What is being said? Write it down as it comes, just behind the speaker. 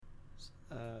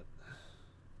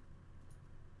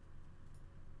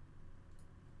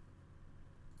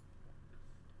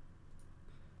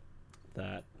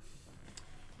That.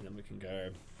 And then we can go.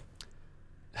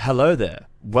 Hello there.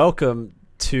 Welcome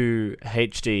to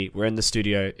HD. We're in the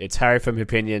studio. It's Harry from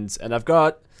Opinions, and I've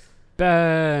got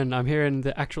Ben. I'm here in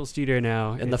the actual studio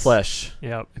now. in the flesh.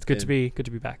 Yeah, it's good to be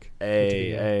back.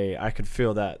 I could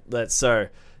feel that.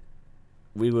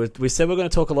 We said we're going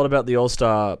to talk a lot about the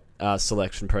All-Star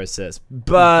selection process,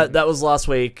 but that was last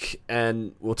week,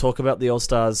 and we'll talk about the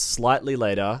All-Stars slightly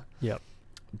later. Yep.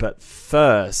 But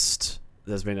first,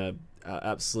 there's been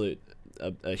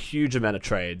a huge amount of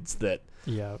trades that.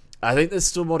 Yeah. I think there's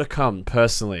still more to come,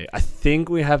 personally. I think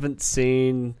we haven't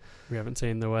seen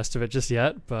the worst of it just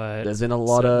yet, but there's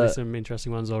been some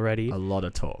interesting ones already. A lot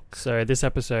of talk. So this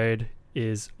episode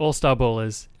is All-Star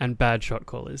ballers and bad shot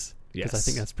callers. Yes. I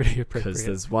think that's pretty appropriate. Because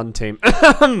there's one team,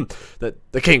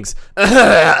 the Kings.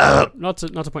 not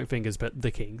to point fingers, but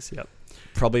the Kings. Yep.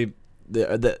 Probably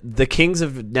the Kings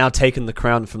have now taken the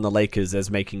crown from the Lakers as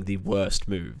making the worst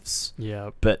moves.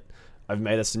 Yeah. But I've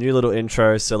made us a new little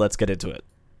intro, so let's get into it.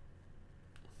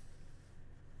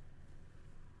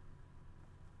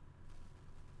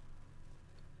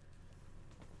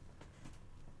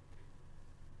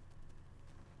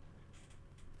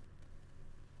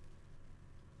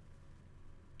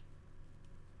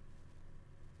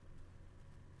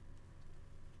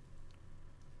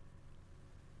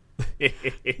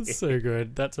 It's so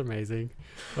good. That's amazing.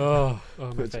 Oh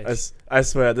my face. I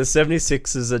swear, the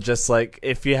 76ers are just like,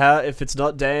 if it's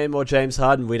not Dame or James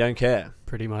Harden, we don't care.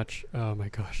 Pretty much. Oh my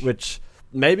gosh. Which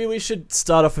maybe we should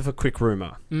start off with a quick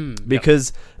rumor.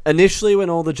 Because initially when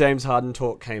all the James Harden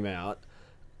talk came out,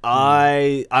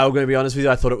 I'm going to be honest with you,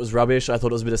 I thought it was rubbish. I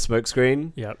thought it was a bit of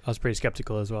smokescreen. Yeah, I was pretty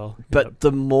skeptical as well. But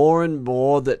the more and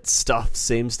more that stuff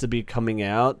seems to be coming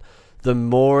out, the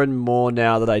more and more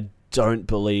now that I don't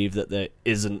believe that there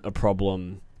isn't a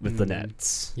problem with the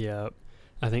Nets. Yeah.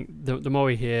 I think the more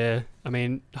we hear, I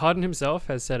mean, Harden himself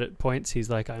has said at points, he's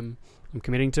like, I'm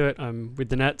committing to it, I'm with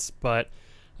the Nets, but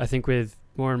I think with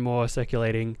more and more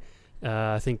circulating,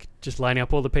 I think just lining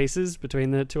up all the pieces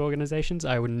between the two organizations,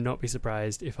 I would not be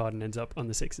surprised if Harden ends up on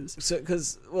the Sixers. So,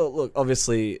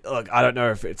 obviously, I don't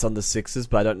know if it's on the Sixers,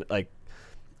 but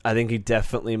I think he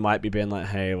definitely might be being like,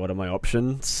 hey, what are my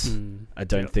options? I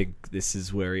don't think this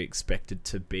is where he expected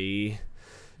to be.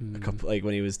 A couple,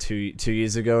 when he was two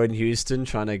years ago in Houston,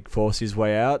 trying to force his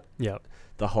way out. Yeah,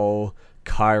 the whole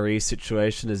Kyrie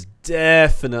situation is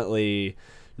definitely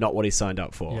not what he signed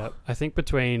up for. Yeah, I think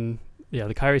between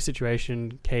the Kyrie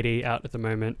situation, KD out at the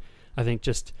moment, I think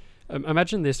just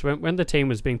imagine this, when the team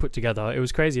was being put together, it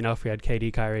was crazy enough. We had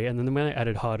KD, Kyrie, and then when they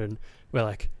added Harden, we're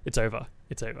like, it's over.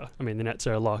 I mean, the Nets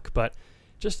are a lock, but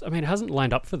just, I mean, it hasn't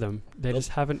lined up for them. They just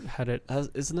haven't had it.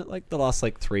 Isn't it like the last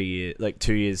 3 years,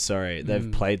 2 years, sorry,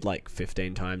 they've played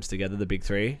 15 times together, the big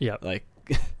three? Yeah.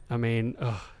 I mean,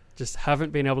 just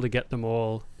haven't been able to get them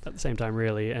all at the same time,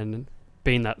 really, and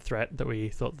being that threat that we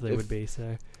thought they would be.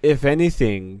 So, if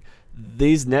anything,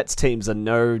 these Nets teams are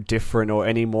no different or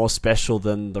any more special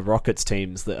than the Rockets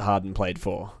teams that Harden played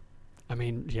for. I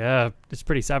mean, yeah, it's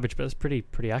pretty savage, but it's pretty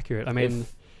accurate. I mean,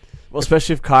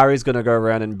 especially if Kyrie's going to go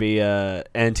around and be a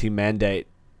anti-mandate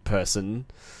person,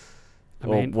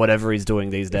 or whatever he's doing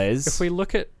these days. If we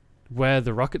look at where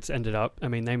the Rockets ended up, I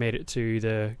mean, they made it to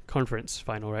the conference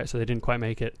final, right? So they didn't quite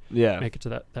make it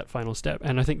to that final step.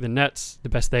 And I think the Nets, the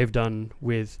best they've done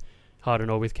with Harden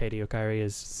or with KD or Kyrie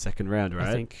is second round, right?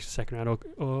 I think second round,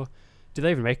 or did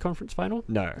they even make conference final?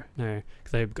 No, because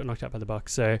they got knocked out by the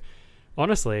Bucks. So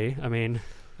honestly, I mean,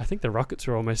 I think the Rockets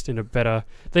were almost in a better.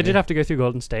 They did have to go through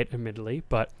Golden State, admittedly,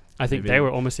 but I think they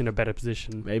were almost in a better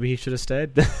position. Maybe he should have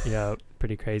stayed. Yeah,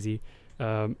 pretty crazy.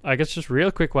 I guess just real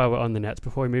quick while we're on the Nets,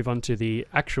 before we move on to the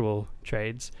actual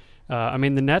trades. I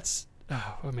mean, the Nets.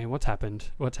 What's happened?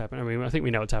 I mean, I think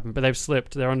we know what's happened, but they've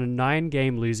slipped. They're on a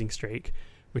 9-game losing streak,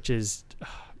 which is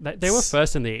they were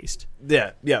first in the East.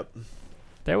 Yeah.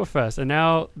 They were first, and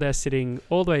now they're sitting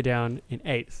all the way down in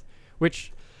 8th,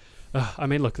 which. I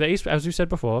mean, look, the East, as we said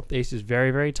before, the East is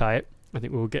very, very tight. I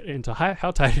think we'll get into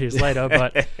how tight it is later,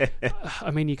 but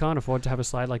I mean, you can't afford to have a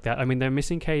slide like that. I mean, they're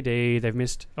missing KD, they've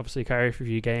missed, obviously, Kyrie for a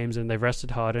few games, and they've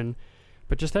rested Harden,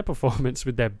 but just their performance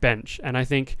with their bench. And I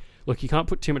think, look, you can't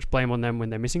put too much blame on them when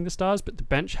they're missing the stars, but the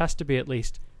bench has to be at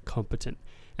least competent.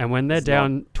 And when they're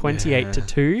down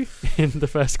 28-2 in the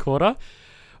first quarter,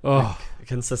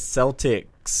 against the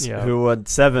Celtics, who are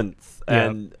 7th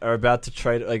and are about to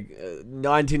trade,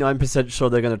 99% sure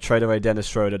they're going to trade away Dennis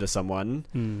Schroeder to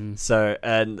someone. So,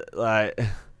 and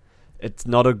it's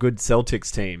not a good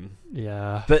Celtics team.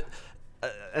 Yeah. But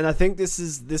and I think this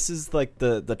is like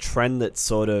the trend that's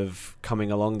sort of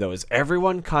coming along though, is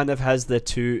everyone kind of has their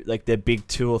big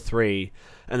 2 or 3,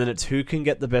 and then it's who can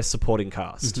get the best supporting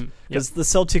cast. Because the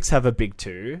Celtics have a big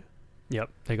 2. Yep,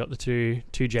 they got the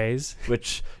two J's,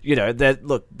 which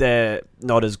they're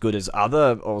not as good as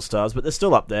other All-Stars, but they're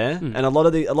still up there. And a lot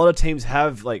of teams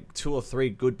have like 2 or 3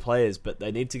 good players, but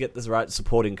they need to get this right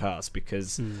supporting cast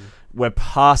because we're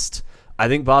past. I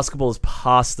think basketball is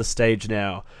past the stage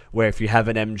now where if you have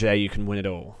an MJ, you can win it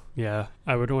all. Yeah,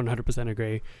 I would 100%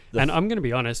 agree. And I'm going to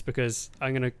be honest because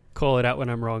I'm going to call it out when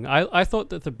I'm wrong. I thought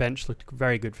that the bench looked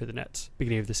very good for the Nets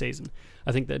beginning of the season.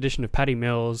 I think the addition of Patty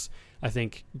Mills, Joe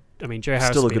Harris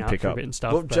still has a been good out pickup. for a bit and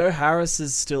stuff. Well, Joe Harris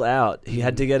is still out. He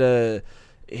had to get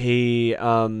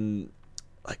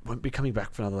won't be coming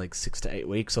back for another 6 to 8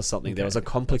 weeks or something. Okay. There was a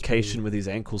complication with his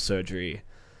ankle surgery.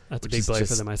 That's a big blow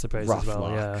for them, I suppose, as well.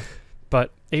 Luck. Yeah.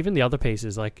 But even the other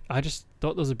pieces, I just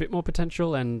thought there was a bit more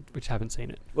potential, and which haven't seen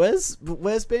it. Where's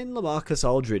been LaMarcus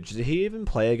Aldridge? Did he even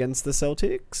play against the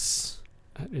Celtics?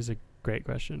 That is a great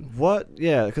question. What?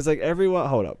 Yeah, because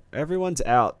everyone's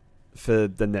out for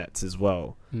the Nets as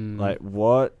well.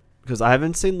 What? Because I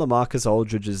haven't seen LaMarcus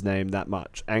Aldridge's name that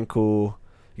much. Ankle.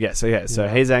 So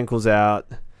his ankle's out.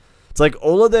 It's like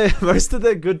most of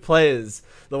their good players,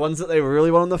 the ones that they really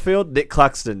want on the field, Nick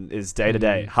Claxton is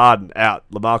day-to-day. Harden, out.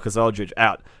 LaMarcus Aldridge,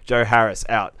 out. Joe Harris,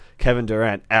 out. Kevin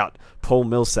Durant, out. Paul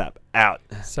Millsap, out.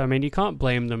 So, you can't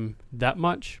blame them that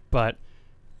much, but,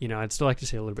 I'd still like to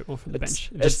see a little bit more from the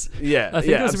bench. I think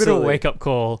it was a bit of a wake-up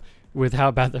call with how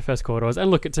bad the first quarter was.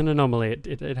 And look, it's an anomaly.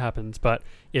 It happens. But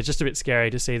it's just a bit scary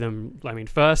to see them,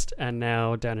 first and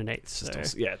now down in 8th.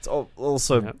 So. It's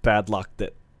also bad luck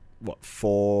that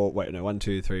 1,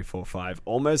 2, 3, 4, 5.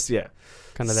 Almost,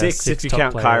 kind of 6 if you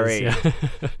count players,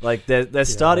 Kyrie. They're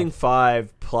starting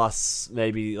 5 plus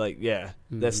maybe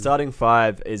their starting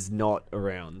 5 is not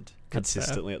around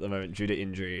consistently at the moment due to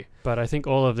injury. But I think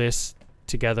all of this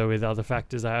together with other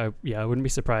factors, I wouldn't be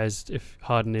surprised if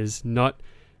Harden is not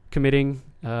committing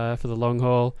for the long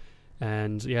haul.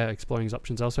 And exploring his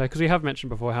options elsewhere, because we have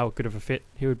mentioned before how good of a fit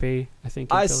he would be. I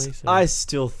think in Philly. So. I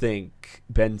still think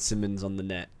Ben Simmons on the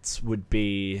Nets would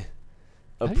be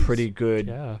pretty good.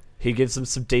 Yeah. He gives them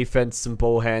some defense, some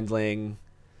ball handling.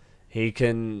 He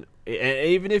can,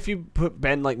 even if you put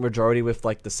Ben majority with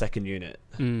the second unit,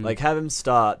 have him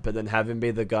start, but then have him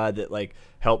be the guy that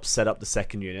helps set up the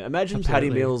second unit. Imagine Patty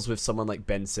Mills with someone like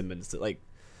Ben Simmons that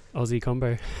Aussie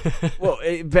combo. Well,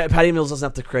 Patty Mills doesn't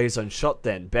have to create his own shot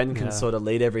then. Ben can sort of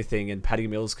lead everything, and Patty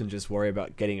Mills can just worry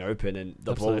about getting open, and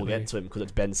the ball will get to him because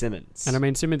it's Ben Simmons.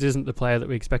 And Simmons isn't the player that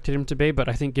we expected him to be, but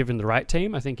I think given the right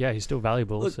team, I think, he's still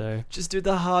valuable. Look, so just do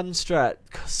the Harden strat.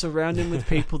 Surround him with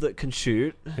people that can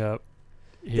shoot. Yep.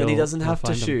 Then he doesn't have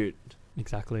to shoot.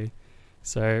 Exactly.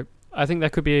 So I think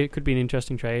that could be an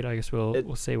interesting trade. I guess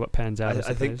we'll see what pans out.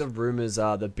 I think the rumors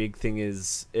are the big thing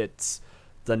is it's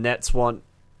the Nets want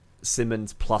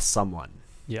Simmons plus someone.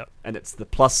 Yep. And it's the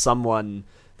plus someone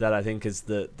that I think is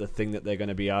the thing that they're going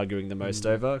to be arguing the most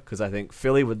over, because I think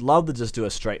Philly would love to just do a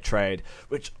straight trade,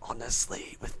 which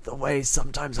honestly, with the way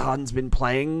sometimes Harden's been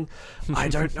playing, I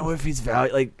don't know if he's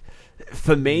value.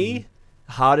 For me,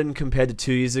 Harden compared to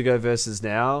 2 years ago versus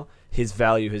now, his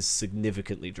value has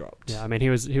significantly dropped. Yeah, he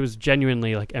was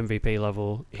genuinely MVP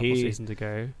level a couple seasons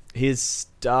ago. He is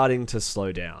starting to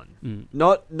slow down.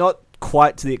 Not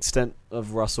quite to the extent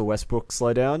of Russell Westbrook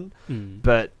slow down,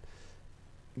 but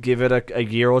give it a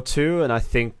year or two, and I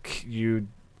think you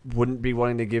wouldn't be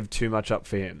wanting to give too much up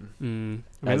for him.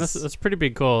 That's a pretty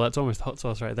big call. That's almost hot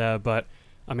sauce right there. But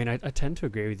I tend to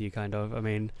agree with you, kind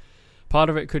of. Part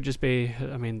of it could just be,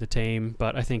 the team,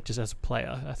 but I think just as a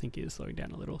player, I think he is slowing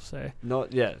down a little. So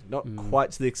not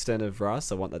quite to the extent of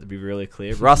Russ. I want that to be really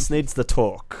clear. Russ needs the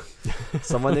talk.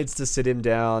 Someone needs to sit him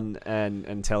down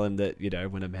and tell him that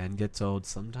when a man gets old,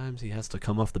 sometimes he has to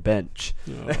come off the bench.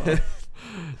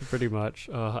 Pretty much.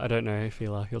 I don't know if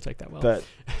he'll take that well. But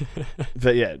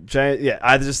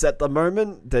I just at the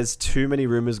moment there's too many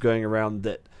rumors going around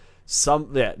that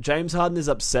James Harden is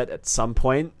upset at some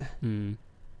point.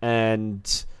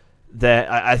 And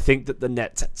I think that the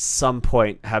Nets at some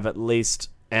point have at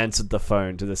least answered the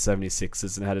phone to the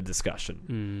 76ers and had a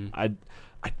discussion. I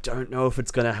don't know if it's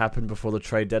going to happen before the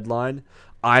trade deadline.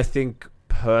 I think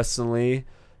personally,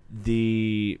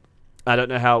 I don't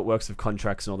know how it works with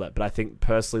contracts and all that, but I think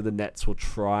personally the Nets will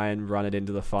try and run it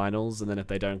into the finals, and then if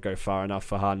they don't go far enough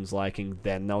for Harden's liking,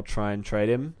 then they'll try and trade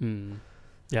him.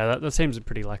 Yeah, that seems a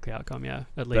pretty likely outcome,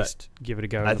 At least give it a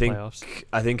go in the playoffs.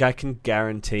 I think I can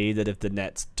guarantee that if the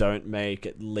Nets don't make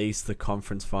at least the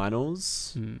conference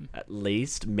finals, at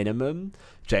least, minimum,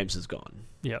 James is gone.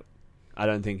 Yep. I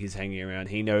don't think he's hanging around.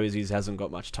 He knows he hasn't got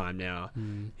much time now.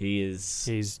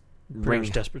 He's pretty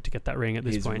much desperate to get that ring at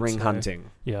this point. He's ring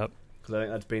hunting. Yep. Because I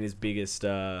think that's been his biggest,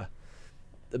 the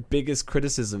biggest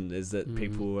criticism is that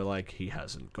people were like, he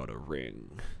hasn't got a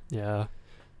ring. Yeah.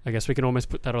 I guess we can almost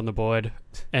put that on the board.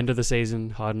 End of the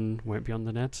season, Harden won't be on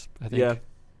the Nets, I think. Yeah.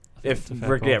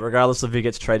 Regardless of if he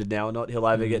gets traded now or not, he'll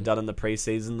either get done in the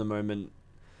preseason the moment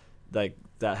like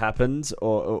that happens,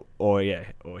 or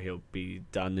he'll be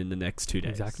done in the next 2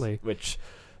 days. Exactly. Which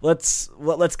so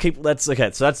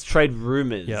that's trade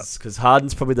rumors, because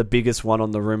Harden's probably the biggest one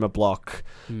on the rumor block.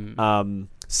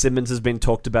 Simmons has been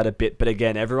talked about a bit, but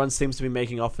again, everyone seems to be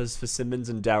making offers for Simmons,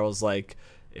 and Daryl's like,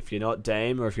 if you're not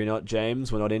Dame or if you're not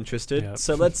James, we're not interested. Yep.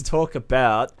 So let's talk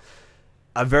about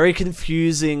a very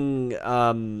confusing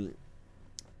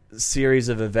series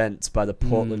of events by the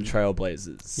Portland Trail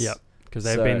Blazers. Yep, because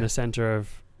they've been the center of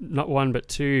not one but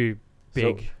two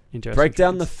big interesting break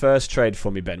down trades. The first trade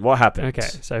for me, Ben. What happened? Okay,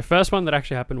 so first one that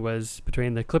actually happened was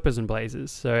between the Clippers and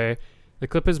Blazers. So the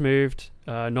Clippers moved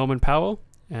Norman Powell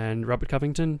and Robert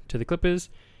Covington to the Clippers,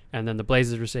 and then the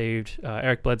Blazers received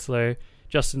Eric Bledsoe,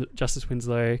 Justice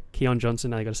Winslow, Keon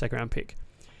Johnson, and they got a second-round pick.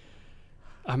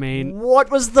 I mean... What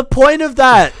was the point of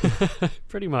that?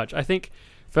 Pretty much. I think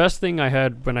first thing I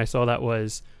heard when I saw that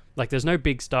was, like, there's no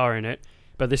big star in it,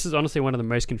 but this is honestly one of the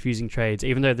most confusing trades,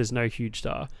 even though there's no huge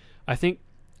star. I think...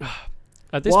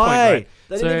 At this point, right,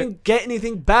 they didn't even get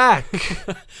anything back.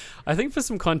 I think for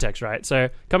some context, right? So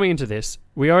coming into this,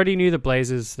 we already knew the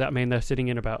Blazers. They're sitting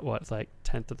in about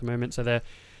 10th at the moment, so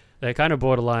they're kind of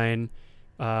borderline.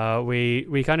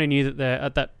 We kind of knew that they're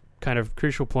at that kind of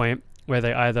crucial point where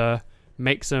they either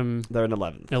make some. They're in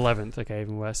 11th. 11th, okay,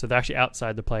 even worse. So they're actually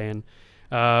outside the play-in.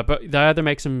 But they either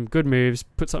make some good moves,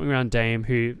 put something around Dame,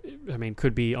 who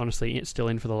could be honestly still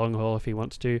in for the long haul if he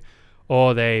wants to,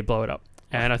 or they blow it up.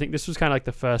 And I think this was kind of like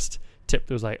the first tip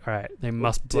that was like, all right, they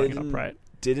must blow it up, right?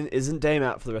 Isn't Dame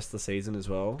out for the rest of the season as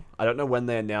well? I don't know when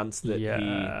they announced that he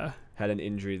had an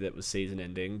injury that was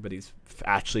season-ending, but he's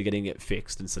actually getting it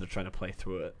fixed instead of trying to play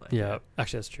through it.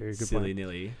 Actually, that's true. Good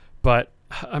Silly-nilly. But,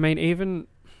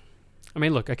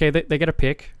 look, okay, they get a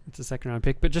pick. It's a second-round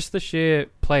pick, but just the sheer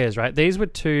players, right? These were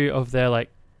two of their,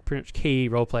 pretty much key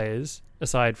role players,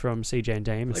 aside from CJ and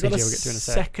Dame. They CJ got will get to in a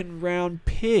sec. Second-round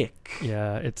pick.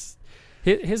 Yeah, it's...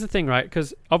 Here's the thing, right?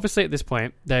 Because obviously at this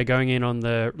point, they're going in on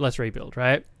the let's rebuild,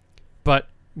 right? But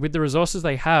with the resources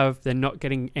they have, they're not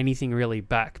getting anything really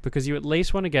back, because you at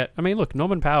least want to get... look,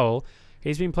 Norman Powell,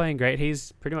 he's been playing great.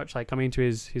 He's pretty much coming into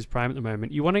his prime at the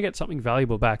moment. You want to get something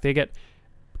valuable back. They get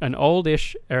an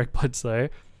oldish Eric Bledsoe,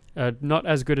 not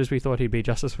as good as we thought he'd be,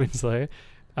 Justice Winslow,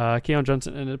 Keon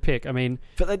Johnson, and a pick.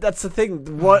 But that's the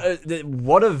thing.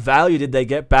 What of value did they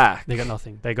get back? They got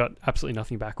nothing. They got absolutely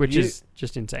nothing back, which is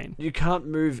just insane. You can't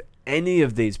move any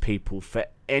of these people for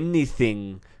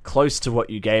anything close to what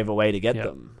you gave away to get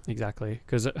them. Exactly.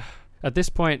 Because at this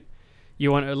point,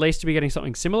 you want at least to be getting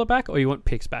something similar back, or you want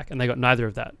picks back, and they got neither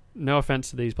of that. No offense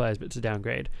to these players, but it's a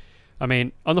downgrade.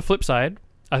 On the flip side,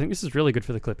 I think this is really good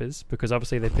for the Clippers, because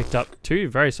obviously they picked up two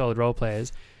very solid role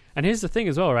players. And here's the thing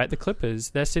as well, right? The Clippers,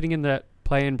 they're sitting in the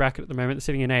play-in bracket at the moment. They're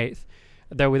sitting in 8th.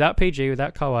 They're without PG,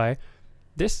 without Kawhi.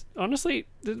 This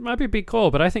might be a big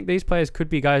call, but I think these players could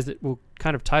be guys that will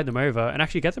kind of tide them over and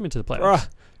actually get them into the playoffs.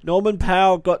 Norman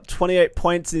Powell got 28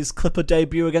 points in his Clipper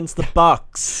debut against the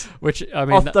Bucks. Which,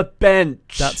 off the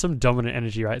bench. That's some dominant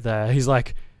energy right there. He's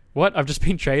like, what? I've just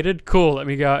been traded? Cool, let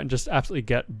me go out and just absolutely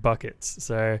get buckets.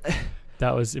 So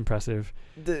that was impressive.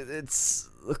 It's...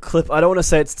 The Clip. I don't want to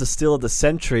say it's the steal of the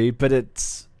century, but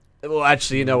it's... Well,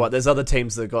 actually, you know what? There's other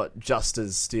teams that got just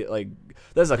as steal...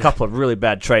 there's a couple of really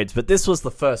bad trades, but this was the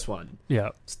first one. Yeah.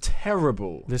 It's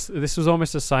terrible. This was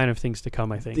almost a sign of things to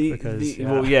come, I think.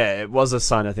 It was a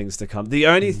sign of things to come. The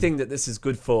only thing that this is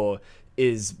good for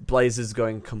is Blazers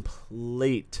going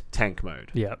complete tank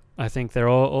mode. Yeah, I think they're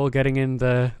all getting in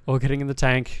the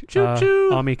tank. Choo-choo.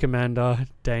 Army Commander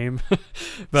Dame,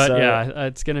 but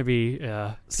it's gonna be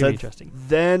interesting.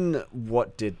 Then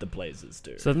what did the Blazers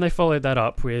do? So then they followed that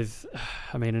up with,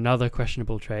 another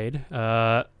questionable trade.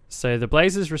 So the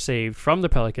Blazers received from the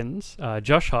Pelicans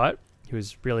Josh Hart, who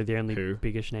is really the only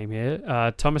biggish name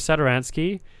here. Thomas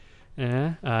Satoransky.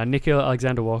 Nickeil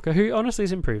Alexander-Walker, who honestly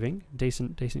is improving.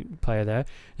 Decent player there.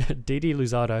 Didi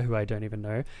Luzardo, who I don't even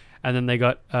know. And then they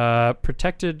got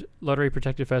lottery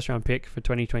protected first round pick for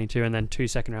 2022, and then 2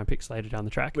 second round picks later down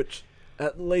the track. Which,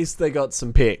 at least they got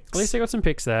some picks. At least they got some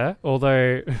picks there,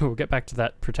 although we'll get back to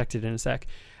that protected in a sec.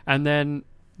 And then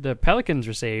the Pelicans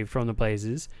received from the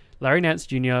Blazers Larry Nance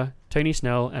Jr., Tony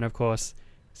Snell, and of course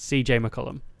CJ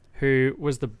McCollum, who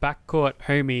was the backcourt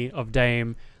homie of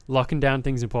Dame, locking down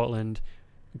things in Portland.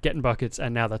 getting buckets,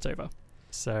 and now that's over.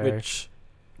 So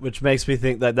which makes me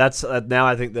think that that's now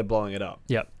I think they're blowing it up.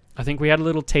 Yep. I think we had a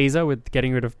little teaser with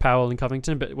getting rid of Powell and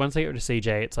Covington, but once they get rid of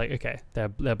CJ, it's like, okay, they're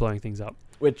blowing things up.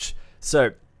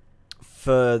 So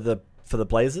for the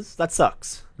Blazers, that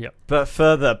sucks. Yep. But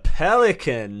for the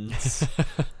Pelicans,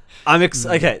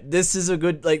 okay, this is a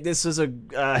good, this was a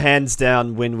hands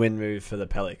down win-win move for the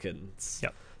Pelicans.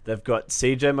 Yep. They've got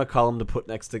CJ McCollum to put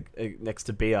next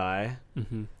to BI.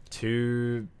 Mm-hmm.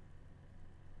 Two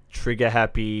trigger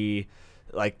happy,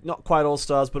 not quite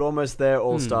all-stars, but almost there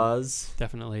all-stars.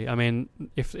 Definitely. I mean,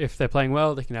 if they're playing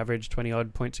well, they can average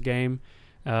 20-odd points a game.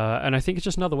 And I think it's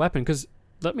just another weapon, because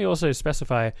let me also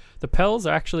specify, the Pels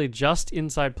are actually just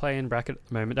inside play-in bracket at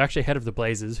the moment. They're actually ahead of the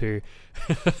Blazers, who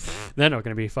they're not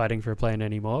going to be fighting for a play-in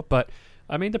anymore. But,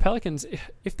 I mean, the Pelicans,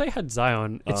 if they had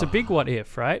Zion, it's a big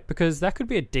what-if, right? Because that could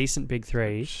be a decent big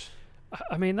three.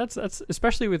 I mean, that's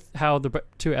especially with how the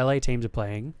two LA teams are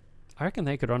playing, I reckon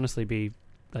they could honestly be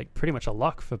pretty much a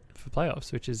lock for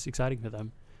playoffs, which is exciting for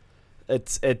them.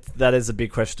 That is a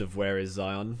big question of where is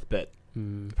Zion, but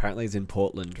apparently he's in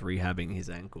Portland rehabbing his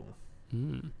ankle.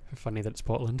 Funny that it's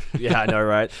Portland. Yeah, I know,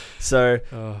 right? So,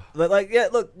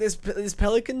 look, this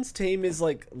Pelicans team is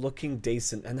looking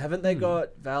decent, and haven't they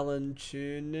got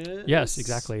Valanciunas? Yes,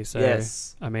 exactly. So,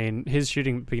 yes. I mean, his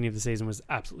shooting at the beginning of the season was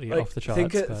absolutely off the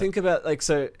charts. Think about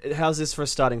so how's this for a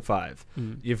starting five?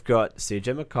 You've got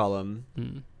CJ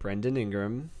McCollum, Brendan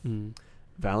Ingram,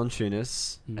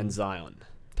 Valanciunas, and Zion.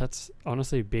 That's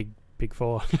honestly big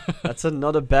four. That's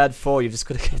not a bad four. You've just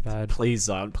got to get please,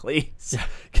 Zion, please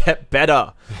get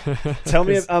better. Tell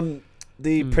me,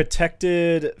 the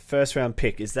protected first round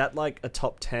pick, is that a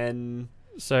top 10?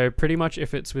 So pretty much,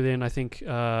 if it's within, I think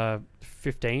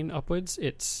 15 upwards,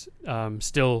 it's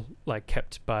still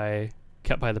kept by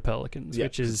the Pelicans,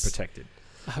 which is protected.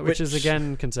 Which is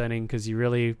again concerning, because you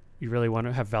really want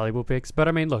to have valuable picks. But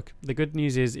I mean, look, the good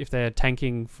news is if they're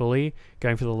tanking fully,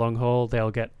 going for the long haul,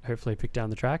 they'll get hopefully picked down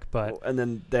the track. But and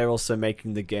then they're also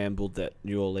making the gamble that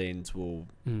New Orleans will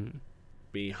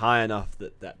be high enough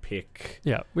that pick.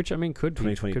 Yeah, which I mean could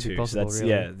be 2022. Possible, so that's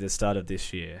really. the start of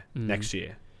this year, next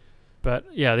year. But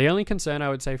yeah, the only concern I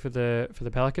would say for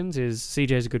the Pelicans is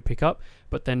CJ's a good pickup,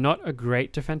 but they're not a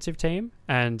great defensive team,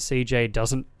 and CJ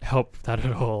doesn't help that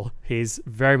at all. He's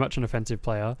very much an offensive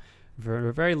player,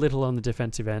 very little on the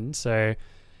defensive end. So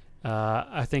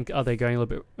I think, are they going a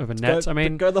little bit of a Nets?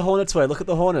 Go the Hornets way. Look at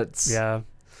the Hornets. Yeah,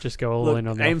 just go all in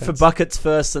on the aim offense. for buckets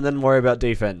first, and then worry about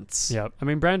defense. Yeah, I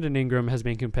mean, Brandon Ingram has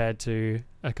been compared to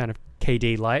a kind of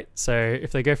KD light. So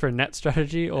if they go for a net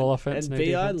strategy, all offense, and no BI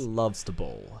defense. loves the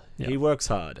ball. Yeah. He works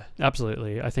hard.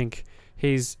 Absolutely. I think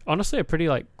he's honestly a pretty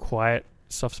quiet,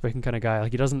 soft-spoken kind of guy.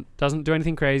 He doesn't do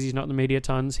anything crazy. He's not in the media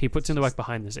tons. He puts in the work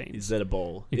behind the scenes. He's at a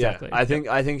ball. Exactly. Yeah,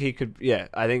 I think he could. Yeah,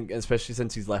 I think especially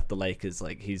since he's left the Lakers,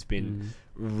 he's been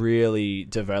really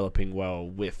developing well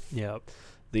with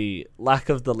the lack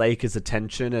of the Lakers'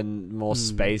 attention and more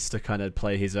space to kind of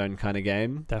play his own kind of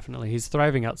game. Definitely, he's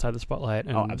thriving outside the spotlight.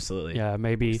 And absolutely. Yeah,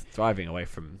 maybe he's thriving away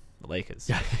from the Lakers.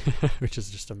 Yeah, which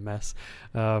is just a mess.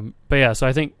 But yeah, so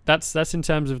I think that's in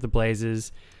terms of the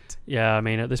Blazers. Yeah, I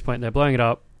mean, at this point they're blowing it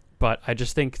up, but I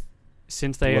just think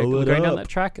since they are going down that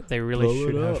track, they really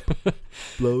should have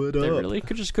blow it up. They really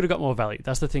could have got more value.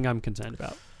 That's the thing I'm concerned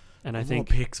about. And I think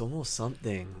more picks, almost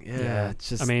something. Yeah, it's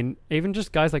just. I mean, even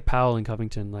just guys like Powell and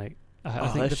Covington, I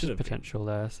think there's potential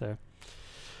there. So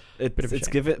it's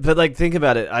given, but think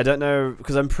about it. I don't know,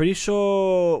 because I'm pretty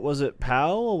sure, was it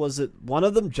Powell or was it one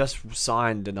of them just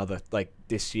signed another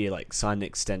this year, signed an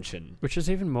extension, which is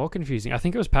even more confusing. I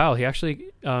think it was Powell. He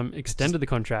actually extended the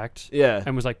contract,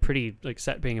 and was pretty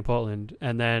set being in Portland,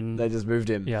 and then they just moved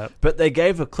him. Yeah, but they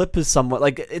gave the Clippers somewhat.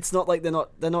 It's not like they're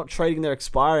not trading, they're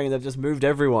expiring. They've just moved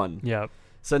everyone. Yeah.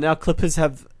 So now Clippers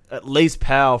have at least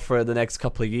Powell for the next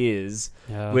couple of years.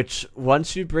 Yeah. Which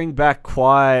once you bring back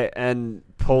Kawhi and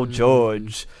Paul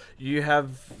George, you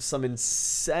have some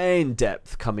insane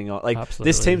depth coming on.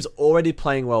 This team's already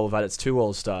playing well without its two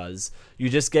All-Stars. You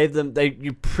just gave them,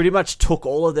 you pretty much took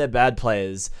all of their bad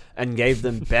players and gave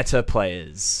them better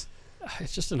players.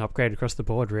 It's just an upgrade across the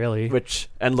board, really.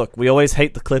 And look, we always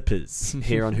hate the Clippers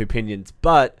here on Hoopinions,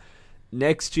 but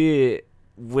next year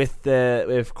with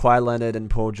Kawhi Leonard and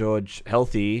Paul George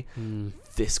healthy,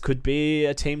 this could be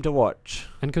a team to watch.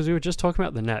 And because we were just talking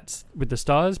about the Nets with the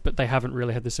stars, but they haven't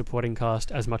really had the supporting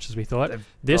cast as much as we thought.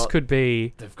 This could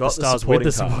be the stars with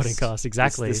the supporting cast.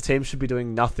 Exactly. This team should be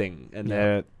doing nothing, and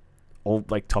they're all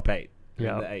top 8.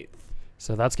 Yeah. In the 8th.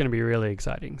 So that's going to be really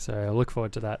exciting. So I look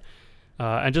forward to that.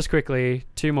 And just quickly,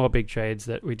 2 more big trades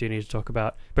that we do need to talk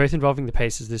about, both involving the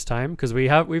Pacers this time, because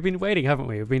we've been waiting, haven't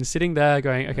we? We've been sitting there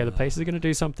going, okay, the Pacers are going to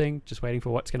do something, just waiting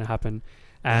for what's going to happen,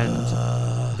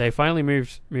 and they finally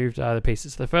moved the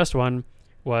pieces. The first one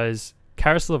was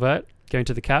Karis LeVert going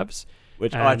to the Cavs,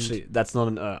 which actually that's not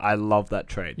an. I love that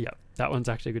trade. Yeah, that one's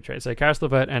actually a good trade. So Karis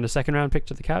LeVert and a second-round pick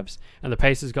to the Cavs, and the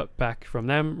Pacers got back from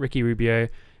them Ricky Rubio,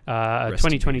 a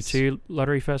 2022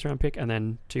 lottery first-round pick, and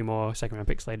then 2 more second-round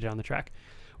picks later down the track,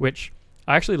 which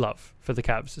I actually love for the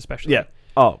Cavs, especially. Yeah.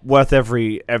 Oh, worth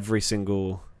every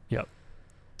single. Yep.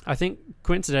 I think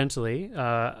coincidentally,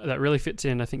 that really fits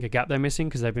in. I think a gap they're missing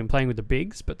because they've been playing with the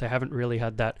bigs, but they haven't really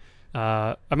had that.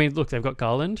 I mean, look, they've got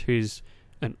Garland, who's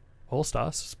an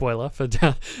all-star. Spoiler for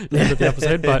the end of the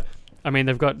episode, but I mean,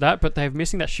 they've got that, but they're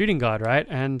missing that shooting guard, right?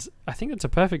 And I think it's a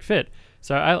perfect fit.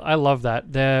 So I love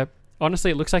that. They're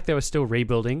honestly, it looks like they were still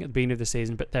rebuilding at the beginning of the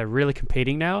season, but they're really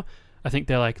competing now. I think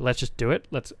they're like, let's just do it.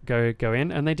 Let's go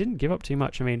in. And they didn't give up too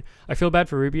much. I mean, I feel bad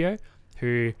for Rubio,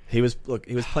 who... He was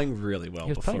playing really well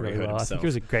before he hurt himself. I think he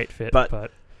was a great fit.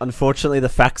 But unfortunately, the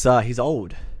facts are he's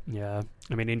old. Yeah.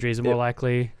 I mean, injuries are more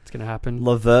likely. It's going to happen.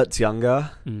 LeVert's younger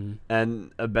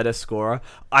and a better scorer.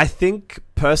 I think,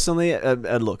 personally,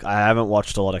 look, I haven't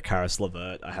watched a lot of Karis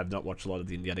LeVert. I have not watched a lot of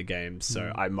the Indiana games,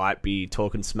 so I might be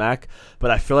talking smack. But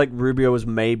I feel like Rubio was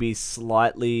maybe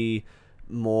slightly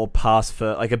more pass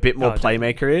for, like a bit more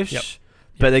playmaker-ish. Yep.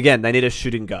 But again, they need a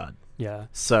shooting guard. Yeah.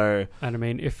 So, and I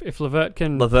mean, if LeVert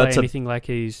can play anything like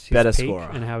his better peak scorer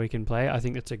and how he can play, I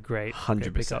think that's a great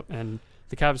 100%. pickup. And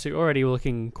the Cavs, who already were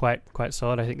looking quite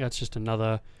solid, I think that's just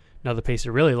another piece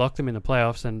to really lock them in the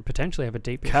playoffs and potentially have a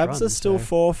deep run. Cavs are still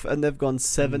 4th, and they've gone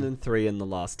 7-3 in the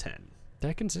last 10.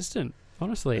 They're consistent,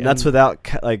 honestly. And that's without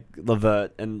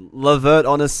LeVert. And LeVert,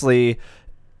 honestly,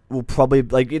 will probably,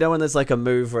 like, you know, when there's like a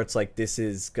move where it's like, this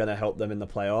is going to help them in the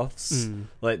playoffs,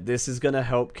 like this is going to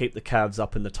help keep the Cavs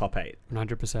up in the top 8.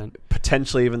 100%.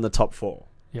 Potentially even the top 4.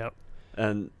 Yep.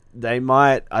 And they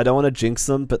might, I don't want to jinx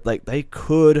them, but like they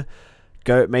could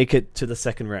go make it to the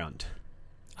second round.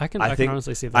 I can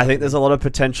honestly see that. I think there's a lot of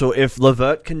potential if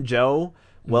LeVert can gel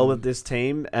well with this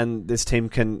team, and this team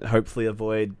can hopefully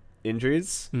avoid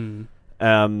injuries.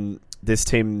 This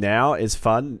team now is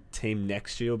fun. Team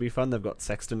next year will be fun. They've got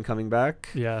Sexton coming back.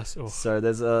 Yes. Oh, so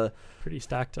there's a pretty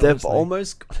stacked. They've honestly.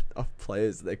 almost got enough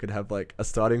players that they could have like a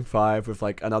starting 5 with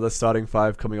like another starting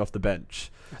 5 coming off the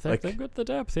bench. I think they've got the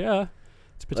depth. Yeah.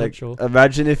 It's potential. Like,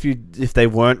 imagine if they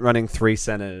weren't running 3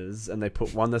 centers and they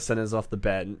put one of the centers off the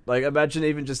bench. Like, imagine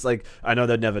even just like, I know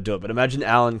they'd never do it, but imagine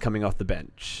Allen coming off the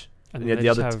bench, and the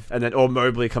other, and then or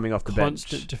Mobley coming off the bench.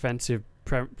 Constant defensive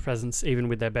presence, even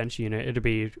with their bench unit, it'd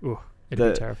be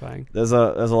terrifying. There's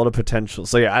a lot of potential.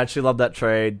 So yeah, I actually love that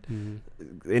trade.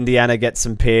 Indiana gets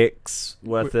some picks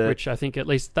worth it, which I think at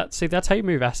least that's how you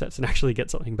move assets and actually get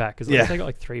something back. Because they got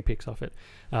like 3 picks off it.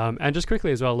 And just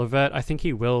quickly as well, LeVert, I think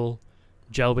he will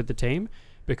gel with the team,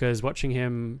 because watching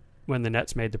him when the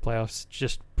Nets made the playoffs,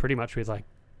 just pretty much with like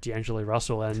D'Angelo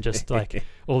Russell and just like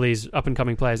all these up and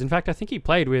coming players. In fact, I think he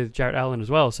played with Jarrett Allen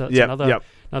as well, so that's another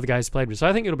guy he's played with. So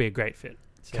I think it'll be a great fit.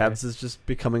 So, Cavs is just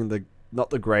becoming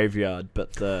not the graveyard,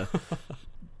 but I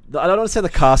don't want to say the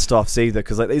cast-offs either,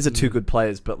 because like these are 2 good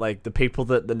players, but like the people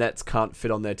that the Nets can't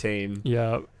fit on their team.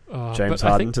 Yeah. James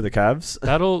Harden to the Cavs.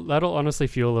 That'll honestly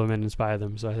fuel them and inspire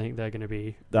them. So I think they're going to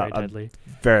be very deadly.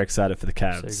 Very excited for the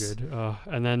Cavs. So good.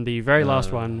 And then the very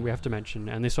last one we have to mention,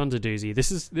 and this one's a doozy.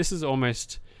 This is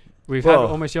almost. We've had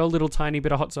almost your little tiny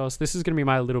bit of hot sauce. This is going to be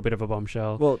my little bit of a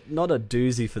bombshell. Well, not a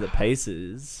doozy for the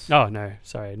Pacers. Oh no,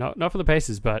 sorry, not for the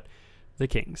Pacers, but the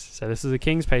Kings. So this is the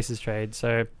Kings Pacers trade.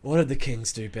 So what did the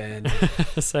Kings do, Ben?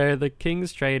 So the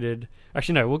Kings traded.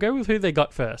 Actually, no, we'll go with who they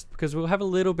got first, because we'll have a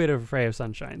little bit of a ray of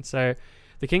sunshine. So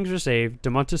the Kings received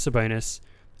Domantas Sabonis,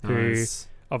 who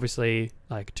obviously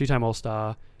like 2-time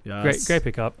All-Star, great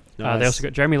pickup. Nice. They also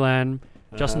got Jeremy Lamb,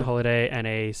 Justin Holiday, and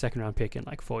a second-round pick in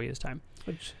like 4 years' time.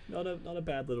 Which not a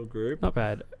bad little group. Not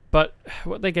bad. But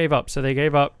what they gave up, so they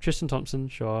gave up Tristan Thompson,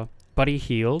 sure, Buddy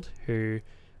Hield, who,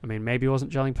 I mean, maybe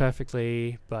wasn't gelling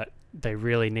perfectly, but they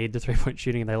really need the 3-point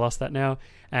shooting, and they lost that now.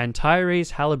 And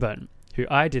Tyrese Halliburton, who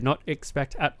I did not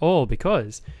expect at all,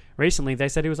 because recently they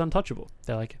said he was untouchable.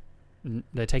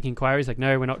 They're taking inquiries like,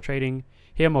 no, we're not trading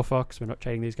him or Fox. We're not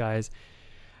trading these guys.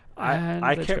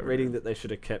 I kept reading that they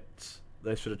should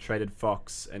have traded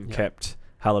Fox and kept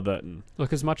Halliburton.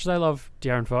 Look, as much as I love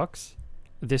De'Aaron Fox,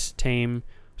 this team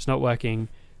was not working.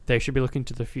 They should be looking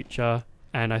to the future,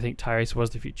 and I think Tyrese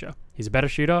was the future. He's a better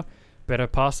shooter, better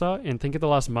passer, and think of the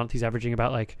last month, he's averaging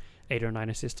about like 8 or 9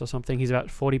 assists or something. He's about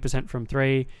 40% from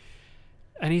 3.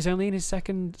 and he's only in his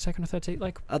second or third season.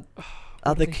 Like,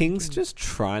 are the Kings just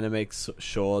trying to make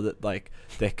sure that like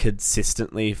they're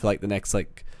consistently for like the next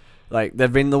like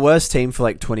they've been the worst team for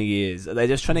like 20 years? Are they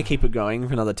just trying to keep it going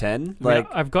for another 10? Like,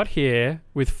 I've got here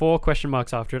with 4 question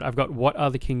marks after it. I've got, what are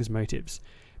the Kings' motives?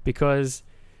 Because,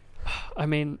 I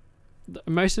mean,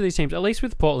 most of these teams, at least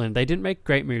with Portland, they didn't make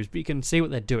great moves, but you can see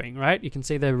what they're doing, right? You can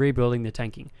see they're rebuilding, they're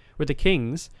tanking. With the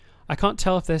Kings, I can't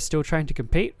tell if they're still trying to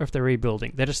compete or if they're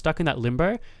rebuilding. They're just stuck in that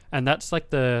limbo, and that's like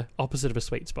the opposite of a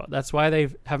sweet spot. That's why they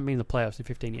haven't been in the playoffs in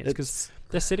 15 years, because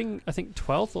they're sitting, I think,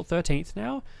 12th or 13th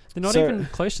now. They're not even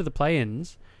close to the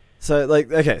play-ins. So, like,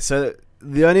 okay, so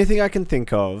the only thing I can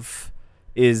think of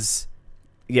is,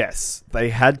 yes, they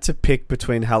had to pick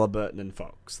between Halliburton and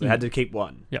Fox. They had to keep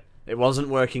one. Yep. It wasn't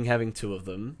working having 2 of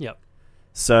them. Yep.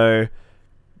 So,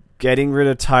 getting rid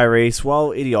of Tyrese,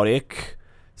 while idiotic,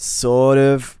 sort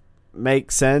of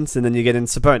makes sense. And then you get in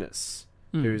Sabonis,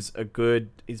 who's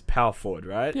he's power forward,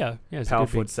 right? Yeah. Power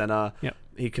forward center. Yep.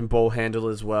 He can ball handle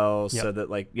as well, so that,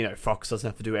 like, you know, Fox doesn't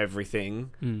have to do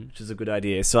everything, which is a good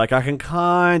idea. So, like, I can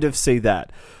kind of see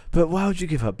that. But why would you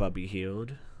give up Bobby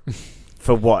Hield?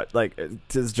 For what? Like,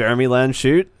 does Jeremy Lamb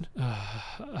shoot?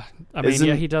 I mean,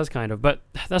 yeah, he does kind of. But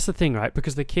that's the thing, right?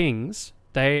 Because the Kings,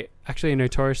 they actually are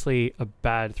notoriously a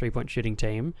bad three-point shooting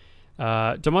team.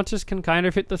 DeMontis can kind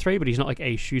of hit the three, but he's not like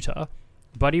a shooter.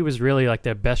 Buddy was really like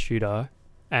their best shooter.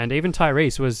 And even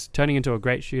Tyrese was turning into a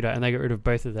great shooter, and they got rid of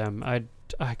both of them.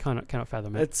 I cannot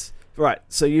fathom it. It's right.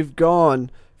 So you've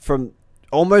gone from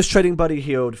almost trading Buddy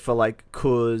Hield for like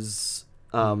Kuz,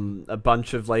 a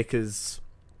bunch of Lakers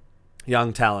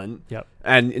young talent. Yep.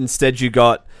 And instead you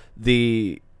got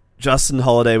the Justin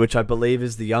Holiday, which I believe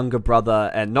is the younger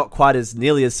brother and not quite as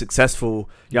nearly as successful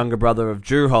younger brother of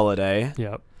Drew Holiday.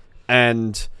 Yep.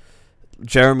 And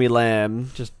Jeremy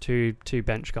Lamb. Just two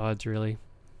bench guards, really.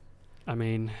 I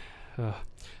mean, look,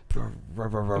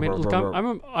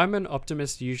 I'm an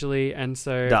optimist usually, and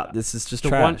so this is just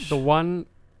trash. The one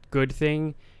good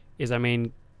thing is, I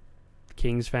mean,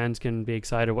 Kings fans can be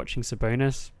excited watching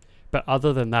Sabonis, but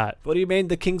other than that, what do you mean?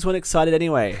 The Kings weren't excited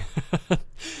anyway.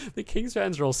 The Kings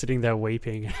fans are all sitting there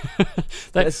weeping.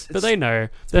 But they know.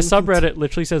 Their subreddit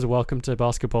literally says, "Welcome to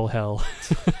basketball hell."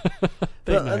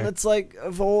 And it's like,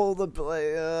 of all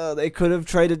the they could have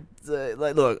traded.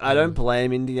 Look, I don't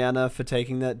blame Indiana for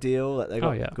taking that deal. That they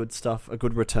got good stuff, a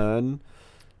good return.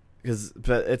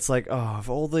 But it's like, of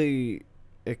all the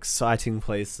exciting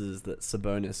places that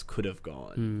Sabonis could have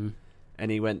gone,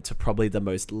 and he went to probably the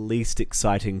least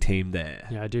exciting team there.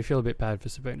 Yeah, I do feel a bit bad for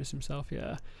Sabonis himself.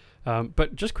 Yeah,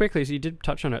 but just quickly, so you did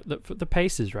touch on it. The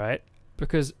Pacers, right?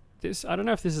 Because this, I don't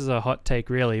know if this is a hot take,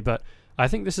 really, but I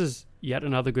think this is yet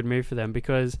another good move for them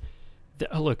because,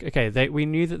 we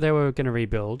knew that they were going to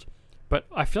rebuild, but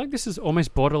I feel like this is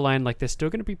almost borderline, like they're still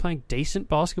going to be playing decent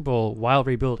basketball while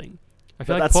rebuilding. I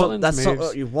feel like Portland's moves... That's not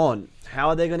what you want. How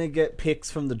are they going to get picks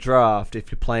from the draft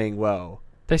if you're playing well?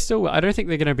 They still... I don't think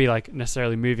they're going to be like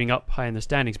necessarily moving up high in the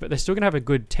standings, but they're still going to have a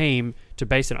good team to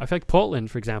base it on. I feel like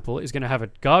Portland, for example, is going to have a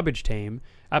garbage team,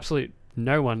 absolute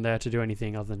no one there to do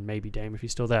anything other than maybe Dame if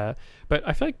he's still there. But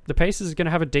I feel like the Pacers are going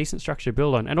to have a decent structure to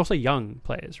build on, and also young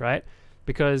players, right?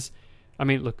 Because, I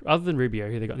mean, look, other than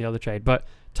Rubio, who they got in the other trade, but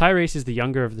Tyrese is the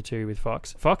younger of the two with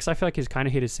Fox. Fox, I feel like he's kind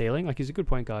of hit his ceiling. Like, he's a good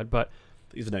point guard, but...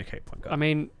 He's an okay point guard. I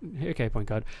mean, okay point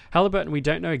guard. Halliburton, we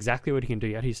don't know exactly what he can do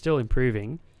yet. He's still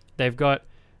improving. They've got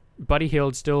Buddy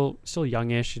Hield, still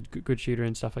youngish, good shooter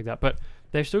and stuff like that, but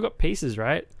they've still got pieces,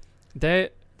 right? They're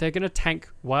going to tank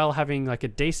while having like a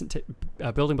decent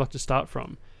building block to start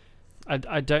from.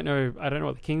 I don't know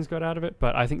what the Kings got out of it,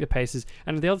 but I think the Pacers...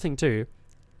 And the other thing too,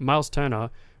 Miles Turner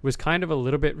was kind of a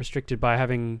little bit restricted by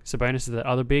having Sabonis as the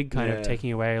other big, kind of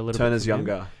taking away a little bit. Turner's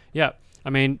younger. Yeah. I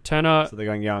mean, Turner... So they're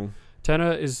going young.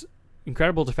 Turner is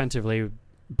incredible defensively,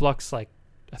 blocks like,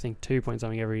 I think 2 point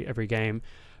something every game,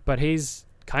 but he's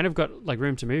kind of got like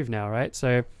room to move now, right?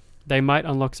 So they might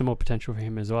unlock some more potential for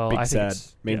him as well. I think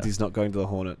means he's not going to the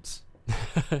Hornets.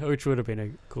 Which would have been a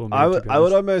cool move. I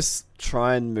would almost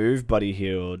try and move Buddy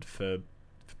Hield for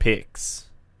picks.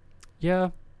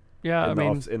 Yeah. I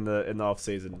mean, in the off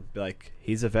season, be like,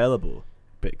 he's available,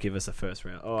 but give us a first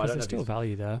round. Oh, I don't know. There's still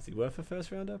value there. Is he worth a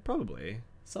first rounder? Probably.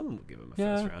 Someone will give him a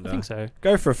first rounder. I think so.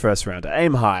 Go for a first rounder.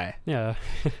 Aim high. Yeah.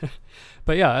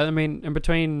 But yeah, I mean, in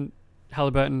between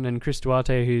Halliburton and Chris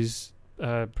Duarte, who's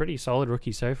a pretty solid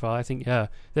rookie so far, I think, they're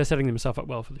setting themselves up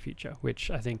well for the future,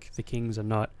 which I think the Kings are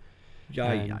not.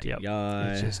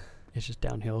 It's just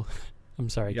downhill. I'm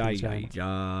sorry, Kings fans.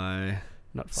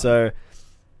 Not fun. So,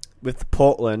 with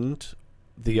Portland,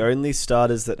 the only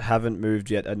starters that haven't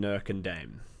moved yet are Nurk and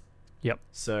Dame. Yep.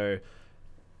 So,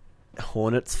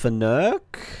 Hornets for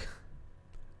Nurk?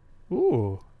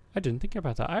 Ooh, I didn't think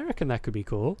about that. I reckon that could be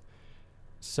cool.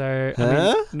 So, I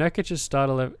Huh? mean, Nurkic's start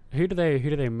 11. Who do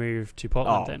they move to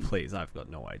Portland then? Please, I've got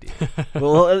no idea.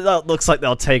 Well, it looks like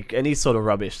they'll take any sort of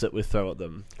rubbish that we throw at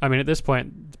them. I mean, at this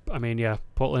point,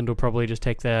 Portland will probably just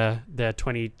take their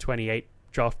 2028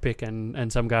 draft pick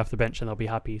and some guy off the bench and they'll be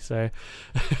happy. So,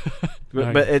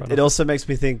 But it also makes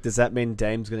me think, does that mean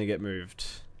Dame's going to get moved?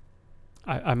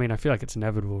 I mean, I feel like it's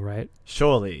inevitable, right?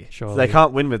 Surely. They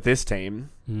can't win with this team.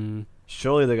 Mm.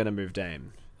 Surely they're going to move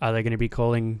Dame. Are they going to be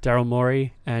calling Daryl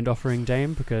Morey and offering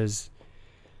Dame? Because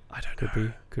I don't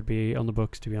know. Could be on the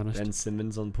books, to be honest. Ben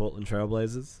Simmons on Portland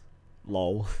Trailblazers?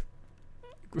 Lol.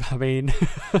 I mean,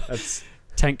 That's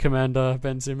tank commander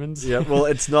Ben Simmons. yeah. Well,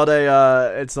 it's not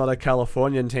a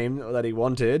Californian team that he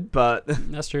wanted, but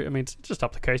That's true. I mean, it's just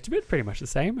up the coast a bit, pretty much the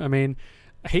same. I mean,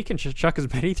 he can chuck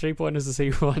as many 3-pointers as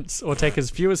he wants, or take as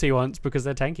few as he wants because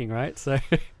they're tanking, right? So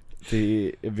so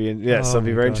I'd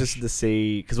be very interested to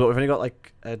see, because we've only got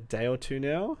like a day or two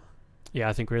now. yeah,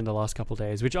 I think we're in the last couple of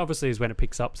days, which obviously is when it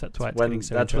picks up. So that's why it's getting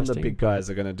so That's when interesting. the big guys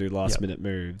are going to do last minute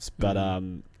moves, but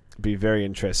be very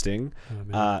interesting.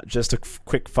 Just a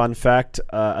quick fun fact: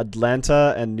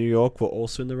 Atlanta and New York were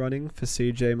also in the running for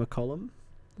CJ McCollum.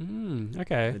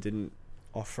 Okay. They didn't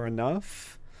offer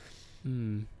enough.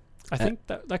 I think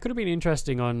that could have been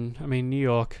interesting on. I mean, New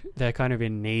York, they're kind of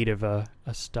in need of a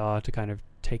star to kind of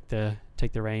take the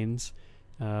reins.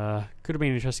 Could have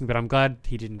been interesting, but I'm glad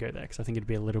he didn't go there because I think it'd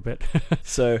be a little bit.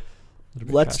 So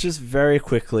let's just very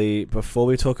quickly, before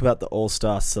we talk about the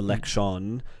All-Star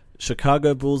selection,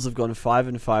 Chicago Bulls have gone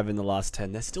 5-5 in the last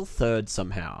 10. They're still third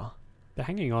somehow. They're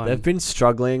hanging on. They've been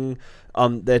struggling.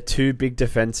 They're two big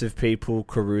defensive people,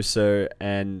 Caruso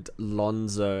and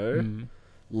Lonzo.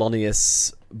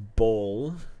 Lonius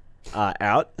Ball are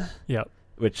out. Yep.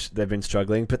 Which they've been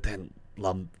struggling, but then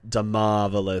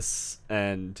DeMarvelous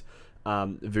and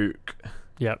Vuk.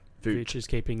 Yep. Vooch is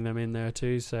keeping them in there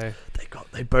too. So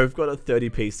they both got a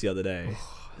 30-piece the other day.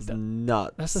 It's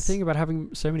nuts. That's the thing about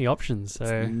having so many options. So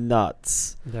it's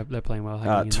nuts. They're playing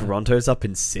well. Toronto's up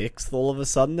in 6th all of a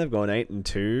sudden. They've gone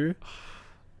 8-2.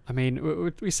 I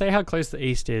mean, we say how close the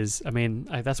East is. I mean,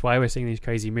 that's why we're seeing these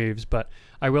crazy moves. But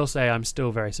I will say I'm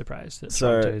still very surprised that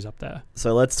Toronto is up there.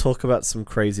 So let's talk about some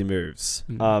crazy moves.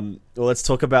 Well, let's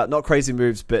talk about not crazy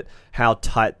moves, but how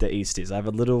tight the East is. I have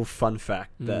a little fun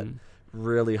fact that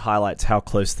really highlights how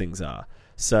close things are.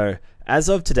 So as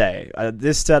of today,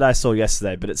 this stat I saw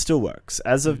yesterday, but it still works.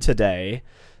 As of today,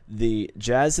 the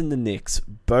Jazz and the Knicks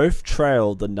both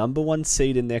trailed the number 1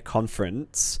 seed in their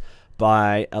conference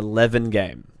by 11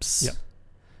 games. Yep.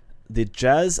 The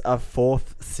Jazz are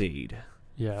 4th seed.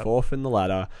 Yeah. 4th in the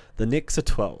ladder. The Knicks are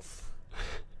 12th.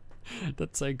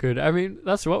 That's so good. I mean,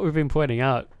 that's what we've been pointing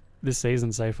out this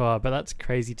season so far, but that's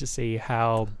crazy to see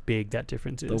how big that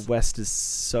difference is. The West is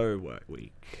so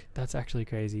weak. That's actually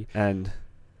crazy. And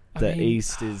the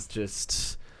East is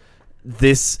just...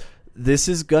 This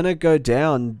is going to go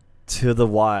down to the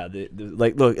wire.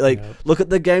 Look at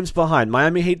the games behind.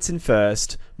 Miami Heat's in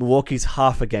first. Milwaukee's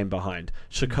half a game behind.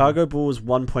 Chicago Bulls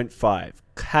 1.5.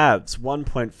 Cavs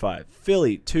 1.5.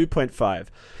 Philly 2.5.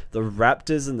 The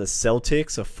Raptors and the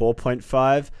Celtics are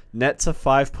 4.5. Nets are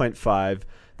 5.5.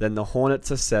 Then the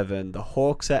Hornets are 7. The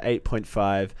Hawks are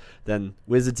 8.5. Then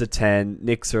Wizards are 10.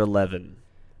 Knicks are 11.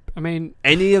 I mean,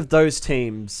 any of those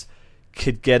teams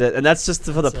could get it, and that's just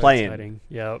for the play-in.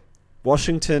 Yeah.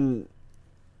 Washington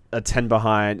are 10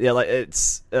 behind. Yeah, like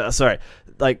it's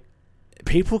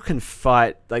people can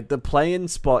fight. Like the play-in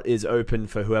spot is open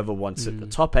for whoever wants it. The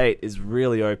top 8 is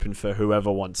really open for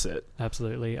whoever wants it.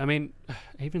 Absolutely. I mean,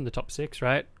 even the top 6,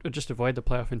 right? Or just avoid the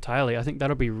playoff entirely. I think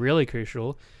that'll be really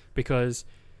crucial because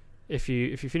if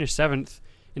you finish 7th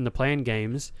in the play-in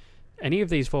games, any of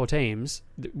these 4 teams,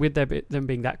 with them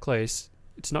being that close,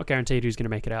 it's not guaranteed who's going to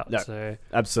make it out. No, so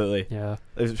absolutely. Yeah.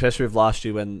 Especially with last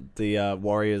year when the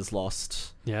Warriors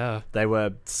lost. Yeah. They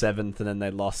were 7th and then they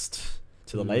lost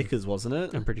to the Lakers, wasn't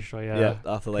it? I'm pretty sure, yeah. Yeah,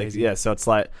 after the Lakers. Yeah, so it's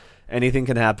like anything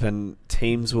can happen.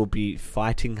 Teams will be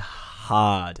fighting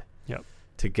hard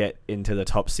to get into the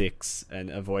top 6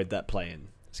 and avoid that play-in.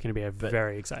 It's going to be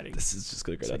very exciting. This is just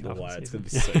going to go down the wire. It's going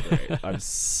to be so great. I'm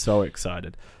so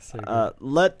excited. So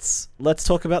let's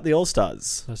talk about the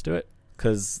All-Stars. Let's do it.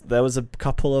 Because there was a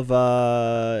couple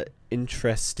of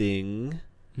interesting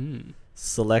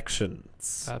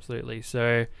selections. Absolutely.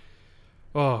 So,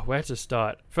 where to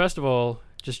start? First of all,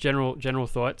 just general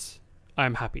thoughts.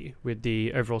 I'm happy with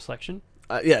the overall selection.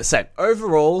 Yeah, same.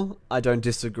 Overall, I don't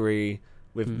disagree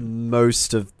with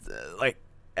most of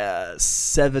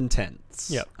 7/10.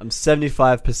 Yep. I'm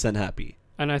 75% happy.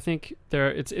 And I think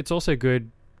it's also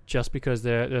good just because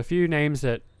there are a few names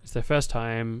that It's their first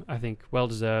time. I think well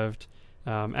deserved.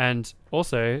 And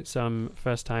also some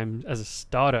first time as a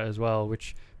starter as well,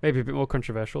 which may be a bit more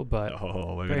controversial, but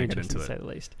we're very going to get interesting into to say it. the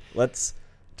least. Do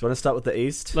you want to start with the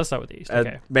East? Let's start with the East.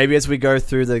 Okay. Maybe as we go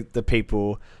through the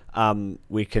people,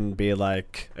 we can be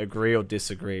like agree or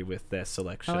disagree with their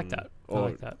selection. I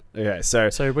like that. Okay, so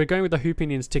we're going with the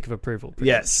Hoopinians tick of approval.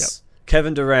 Yes. Yep.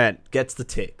 Kevin Durant gets the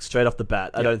tick straight off the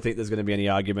bat. I don't think there's going to be any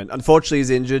argument. Unfortunately,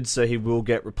 he's injured, so he will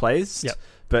get replaced. Yep.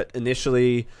 But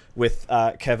initially, with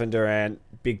Kevin Durant,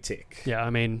 big tick. Yeah, I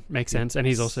mean, makes sense. And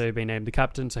he's also been named the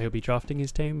captain, so he'll be drafting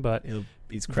his team. But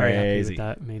He's very happy crazy. with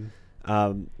that. I mean,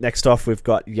 next off, we've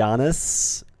got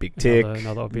Giannis, big tick.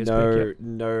 Another obvious pick.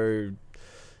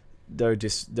 No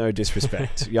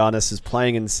disrespect. Giannis is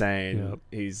playing insane. Yep.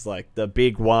 He's like the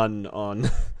big one on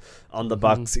the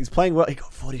Bucks. He's playing well. He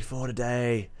got 44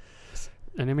 today.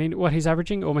 And I mean, he's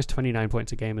averaging almost 29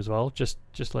 points a game as well, just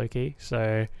low key.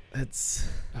 So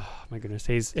oh my goodness,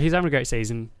 he's having a great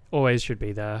season. Always should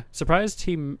be there.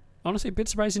 Honestly, a bit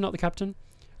surprised he's not the captain.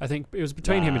 I think it was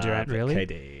between him and Durant, really.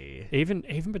 KD.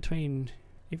 Even between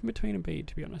Embiid,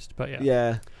 to be honest. But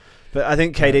yeah. But I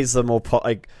think KD's the more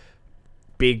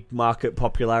big market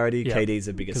popularity. Yeah. KD's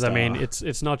the biggest star. Because I mean,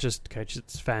 it's not just coach;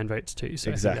 it's fan votes too. So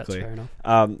exactly. I think that's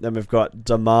fair enough. Then we've got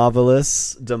DeMar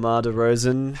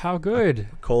DeRozan. How good!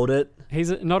 Called it.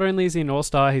 Not only is he an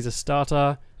all-star, he's a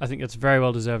starter. I think that's very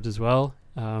well deserved as well.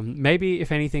 Maybe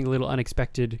if anything, a little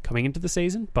unexpected coming into the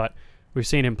season, but we've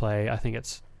seen him play. I think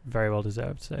it's very well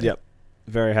deserved. So. Yep,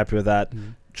 very happy with that.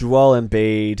 Joel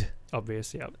Embiid.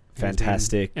 Obvious, yep.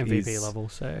 Fantastic. MVP level,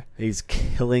 so he's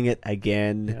killing it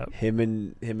again. Yep. Him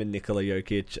and Nikola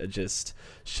Jokic are just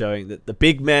showing that the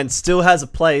big man still has a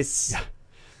place. Yeah.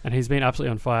 And he's been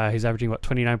absolutely on fire. He's averaging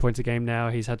 29 points a game now.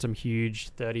 He's had some huge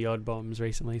 30-odd bombs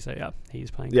recently, so yeah,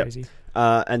 he's playing crazy.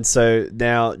 And so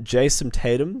now Jason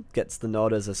Tatum gets the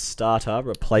nod as a starter,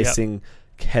 replacing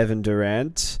Kevin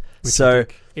Durant. Which so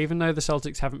even though the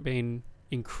Celtics haven't been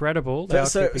incredible, they are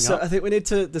keeping up. I think we need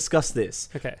to discuss this.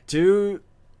 Okay.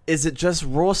 Is it just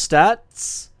raw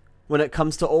stats when it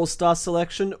comes to all-star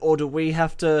selection, or do we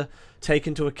have to take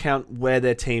into account where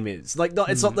their team is? Like,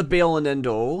 it's not the be-all and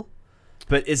end-all,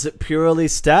 but is it purely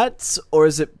stats, or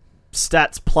is it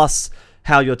stats plus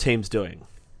how your team's doing?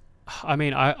 I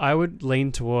mean, I would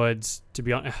lean towards, to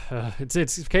be honest,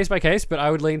 it's case by case, but I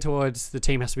would lean towards the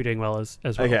team has to be doing well as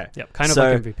well. Okay. Yep, kind of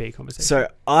like MVP conversation. So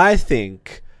I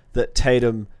think that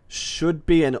Tatum should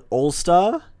be an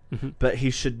all-star, but he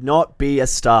should not be a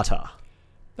starter.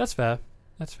 That's fair.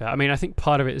 I mean, I think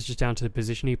part of it is just down to the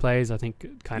position he plays. I think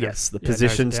the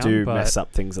positions do mess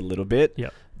up things a little bit.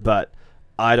 Yep. But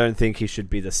I don't think he should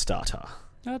be the starter.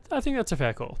 I think that's a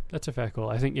fair call.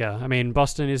 I think, I mean,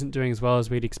 Boston isn't doing as well as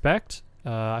we'd expect.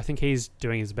 I think he's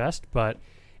doing his best, but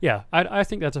yeah, I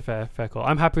think that's a fair call.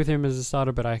 I'm happy with him as a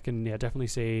starter, but I can definitely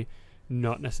see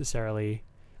not necessarily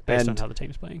based on how the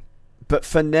team's playing. But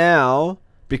for now,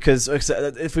 because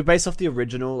if we base off the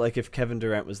original, like if Kevin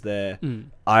Durant was there,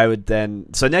 I would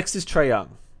then... So next is Trae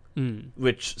Young,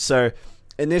 so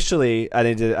initially I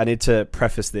need to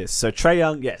preface this. So Trae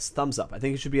Young, yes, thumbs up. I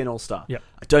think he should be an all-star. Yep.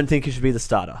 I don't think he should be the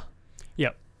starter.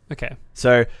 Yep. Okay.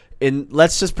 So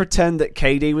let's just pretend that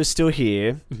KD was still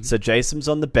here. So Jason's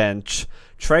on the bench.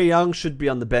 Trae Young should be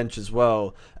on the bench as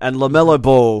well. And LaMelo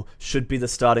Ball should be the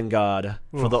starting guard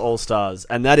for the All-Stars.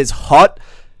 And that is hot.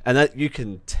 And that you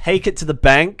can take it to the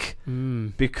bank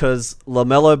because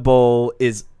LaMelo Ball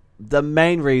is the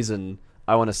main reason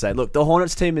I want to say. Look, the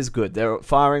Hornets team is good. They're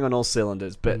firing on all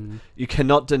cylinders. But you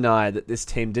cannot deny that this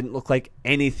team didn't look like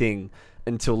anything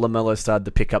until LaMelo started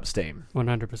to pick up steam.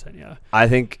 100%, yeah. I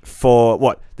think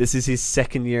this is his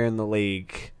second year in the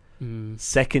league.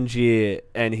 Second year,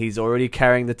 and he's already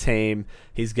carrying the team.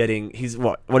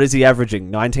 What is he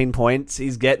averaging? 19 points.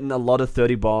 He's getting a lot of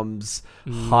 30 bombs,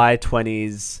 high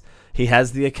 20s. He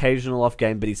has the occasional off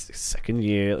game, but he's second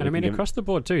year. And I mean, across the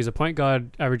board too, he's a point guard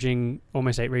averaging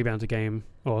almost 8 rebounds a game,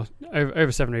 or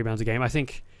over 7 rebounds a game. I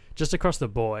think just across the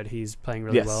board, he's playing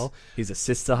really well. He's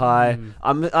assists are high.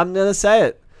 I'm gonna say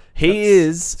it. He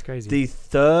is the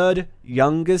third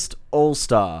youngest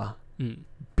All-Star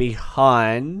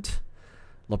behind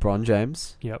LeBron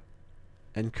James. Yep.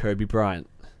 And Kobe Bryant.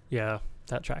 Yeah,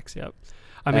 that tracks. Yep.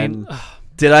 I mean,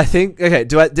 did I think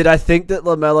that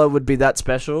LaMelo would be that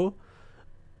special?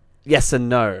 Yes and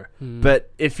no.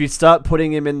 But if you start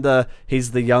putting him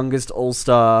he's the youngest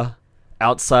All-Star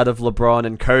outside of LeBron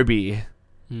and Kobe,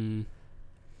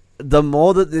 the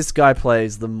more that this guy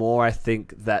plays, the more I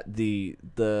think that the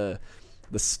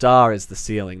star is the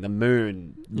ceiling, the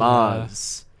moon,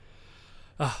 Mars.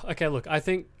 Okay, look, I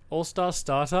think All-Star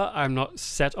starter, I'm not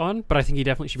set on, but I think he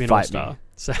definitely should be an Fight All-Star. me.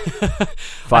 So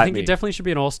Fight I think me. he definitely should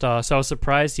be an All-Star. So I was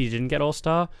surprised he didn't get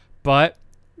All-Star, but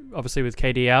obviously with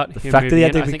KD out, The him fact that he moving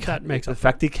had in, to I think that makes the up for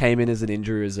fact he came in as an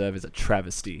injury reserve is a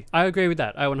travesty. I agree with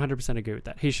that. I 100% agree with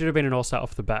that. He should have been an All-Star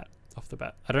off the bat.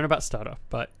 I don't know about starter,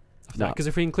 but No. because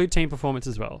if we include team performance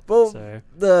as well. Well, So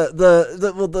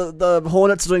the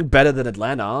Hornets are doing better than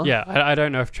Atlanta. yeah, I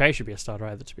don't know if Trey should be a starter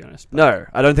either, to be honest. But No,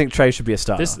 I don't think Trey should be a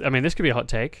starter. this could be a hot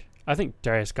take. I think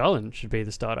Darius Garland should be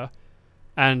the starter.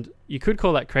 And you could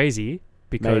call that crazy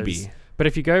because Maybe. but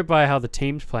if you go by how the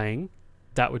team's playing,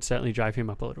 that would certainly drive him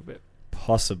up a little bit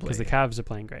Possibly. because the Cavs are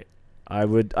playing great. I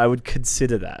would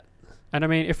consider that. And I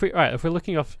mean, if we're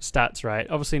looking off stats, right?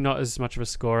 Obviously not as much of a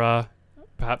scorer.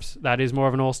 Perhaps that is more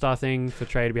of an all-star thing for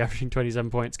Trey to be averaging 27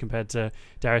 points compared to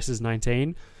Darius's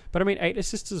 19. But I mean, 8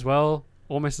 assists as well,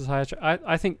 almost as high as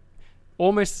I think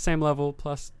almost the same level,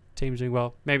 plus teams doing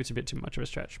well. Maybe it's a bit too much of a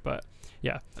stretch, but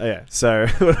yeah. Oh, yeah. So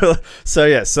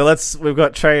we've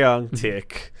got Trae Young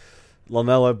tick.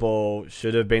 LaMelo Ball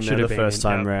should have been there the first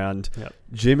time round. Yep.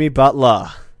 Jimmy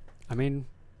Butler. I mean,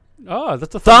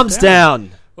 that's a Thumbs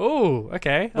down. Oh,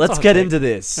 okay. That's a Let's hot get take. into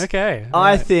this. Okay.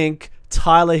 I think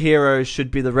Tyler Hero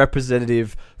should be the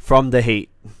representative from the Heat.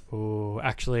 Oh,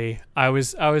 actually, I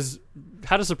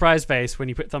had a surprise face when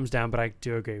you put thumbs down, but I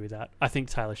do agree with that. I think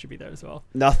Tyler should be there as well.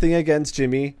 Nothing against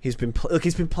Jimmy. He's been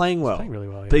playing well. He's playing really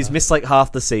well, But he's missed like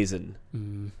half the season.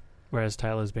 Whereas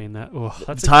Tyler's been there. Oh,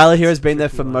 Tyler Hero's been there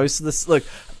for most of this. Look,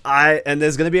 and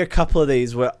there's going to be a couple of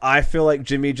these where I feel like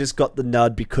Jimmy just got the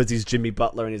nod because he's Jimmy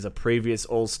Butler and he's a previous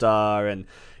All-Star and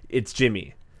it's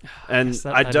Jimmy. And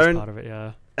that is part of it,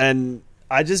 yeah. And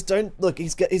I just don't look.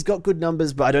 He's got good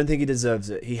numbers, but I don't think he deserves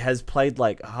it. He has played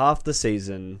like half the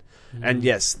season, and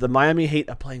yes, the Miami Heat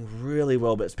are playing really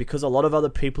well, but it's because a lot of other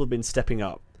people have been stepping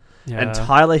up. Yeah. And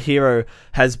Tyler Hero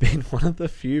has been one of the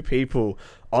few people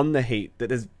on the Heat that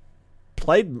has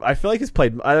played. I feel like he's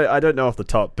played. I don't know off the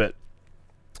top, but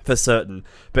for certain,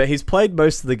 but he's played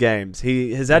most of the games.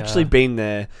 He has actually been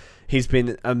there. He's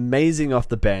been amazing off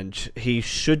the bench. He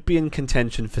should be in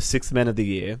contention for 6th Man of the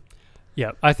Year.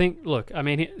 Yeah, I think, look, I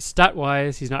mean,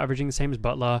 stat-wise, he's not averaging the same as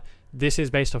Butler. This is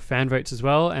based off fan votes as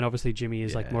well, and obviously Jimmy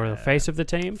is like more of the face of the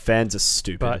team. Fans are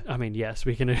stupid. But, I mean, yes,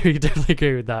 we can definitely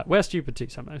agree with that. We're stupid too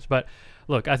sometimes. But,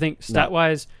 look, I think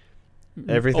stat-wise...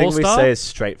 Everything All-Star, we say is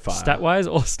straight fire. Stat-wise,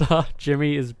 All-Star,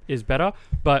 Jimmy is better.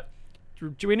 But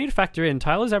do we need to factor in,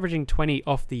 Tyler's averaging 20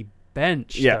 off the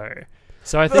bench, though.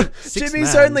 So I think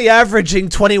Jimmy's only averaging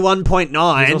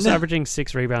 21.9. He's also averaging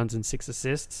 6 rebounds and 6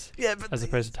 assists, as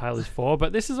opposed to Tyler's 4.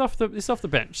 But this is off the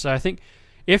bench. So I think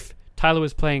if Tyler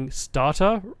was playing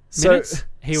starter minutes,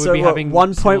 he would be having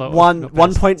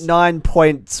 1.9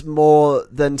 points more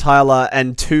than Tyler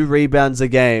and 2 rebounds a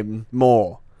game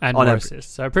more and on more average.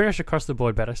 assists. So pretty much across the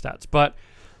board better stats. But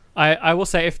I will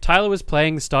say if Tyler was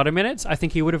playing starter minutes, I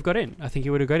think he would have got in.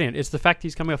 It's the fact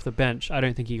he's coming off the bench. I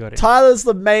don't think he got in. Tyler's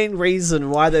the main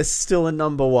reason why they're still in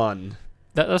number 1.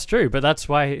 That's true, but that's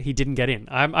why he didn't get in.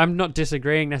 I'm not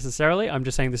disagreeing necessarily. I'm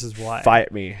just saying this is why.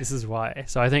 Fight me. This is why.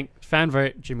 So I think fan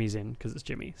vote, Jimmy's in because it's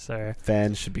Jimmy. So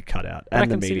fans should be cut out,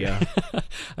 and the media.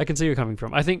 I can see where you're coming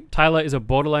from. I think Tyler is a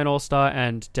borderline All-Star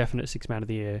and definite 6th Man of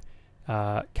the Year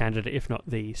candidate, if not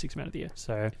the 6th Man of the Year.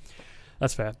 So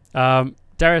that's fair.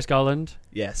 Darius Garland.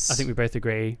 Yes, I think we both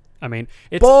agree. I mean,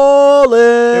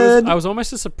 ballin'. I was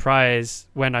almost a surprise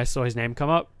when I saw his name come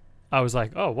up. I was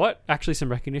like, oh, what? Actually some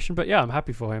recognition, but yeah, I'm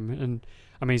happy for him. And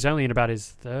I mean, he's only in about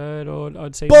his 3rd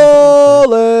odd season.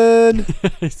 Ballin'. So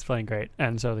he's playing great,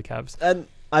 and so are the Cavs. And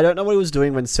I don't know what he was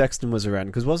doing when Sexton was around,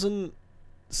 because wasn't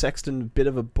Sexton a bit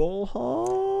of a ball hog?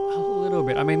 A little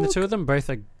bit. I mean, the two of them both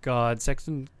are guards.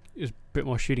 Sexton is a bit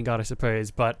more shooting guard, I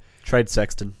suppose, but trade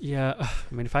Sexton. Yeah, I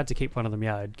mean, if I had to keep one of them,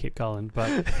 I'd keep Garland. But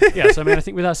yeah, so I mean, I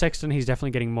think without Sexton, he's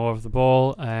definitely getting more of the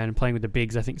ball and playing with the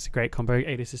bigs. I think it's a great combo,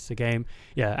 8 assists a game.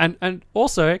 Yeah, and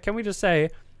also, can we just say,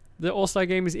 the All-Star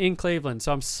game is in Cleveland,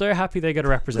 so I'm so happy they get a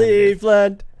representative.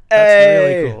 Cleveland. That's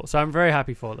really cool. So I'm very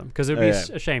happy for them because it would be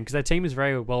a shame because their team is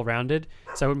very well rounded.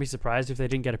 So I wouldn't be surprised if they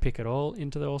didn't get a pick at all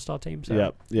into the All-Star team. So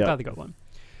I'm glad they got one.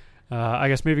 I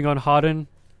guess moving on, Harden.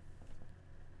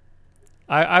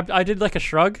 I did like a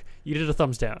shrug. You did a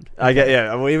thumbs down.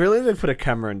 We really did put a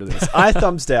camera into this. I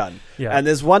thumbs down. Yeah. And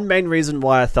there's one main reason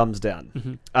why I thumbs down.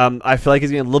 Mm-hmm. I feel like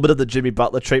he's getting a little bit of the Jimmy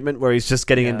Butler treatment where he's just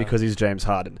getting in because he's James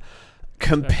Harden.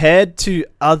 Compared to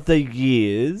other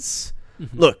years,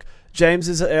 look, James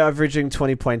is averaging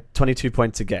 22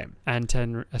 points a game. And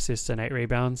 10 assists and 8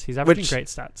 rebounds. He's averaging great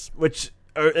stats. Which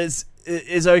is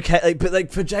is okay. Like, but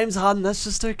like for James Harden, that's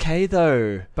just okay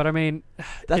though. But I mean,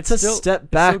 that's a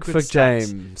step back for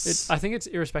James. I think it's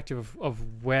irrespective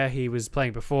of where he was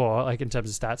playing before, like in terms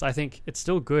of stats. I think it's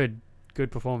still good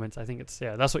performance. I think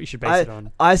that's what you should base it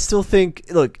on. I still think,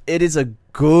 look, it is a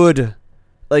good,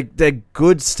 like they're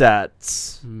good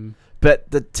stats, but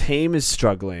the team is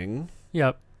struggling.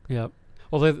 Yep.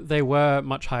 Although they were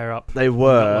much higher up. They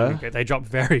were. They dropped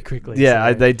very quickly. Yeah,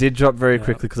 so. They did drop very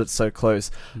quickly because it's so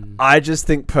close. I just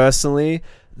think personally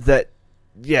that,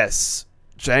 yes,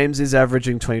 James is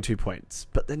averaging 22 points,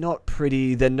 but they're not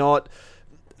pretty. They're not...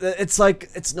 It's like,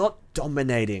 it's not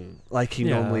dominating like he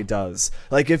normally does.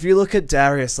 Like, if you look at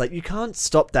Darius, like, you can't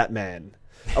stop that man.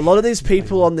 A lot of these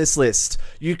people on this list,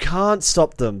 you can't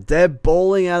stop them. They're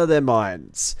balling out of their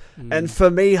minds. And for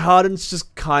me, Harden's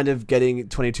just kind of getting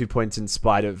 22 points in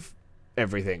spite of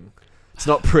everything. It's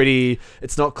not pretty.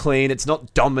 It's not clean. It's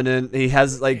not dominant. He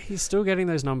has, like... He's still getting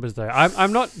those numbers, though.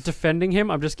 I'm not defending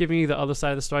him. I'm just giving you the other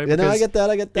side of the story. Yeah, no, I get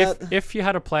that. If you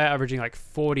had a player averaging, like,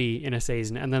 40 in a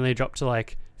season and then they drop to,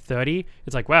 like, 30,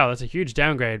 it's like, wow, that's a huge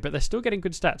downgrade. But they're still getting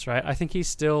good stats, right? I think he's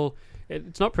still...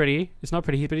 It's not pretty,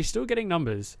 but he's still getting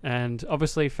numbers. And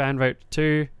obviously, fan vote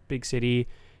 2, big city.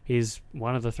 He's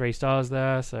one of the 3 stars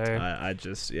there. So I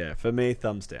just, for me,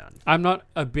 thumbs down. I'm not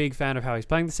a big fan of how he's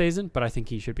playing this season, but I think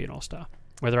he should be an all-star.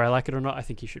 Whether I like it or not, I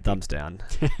think he should thumbs down.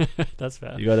 That's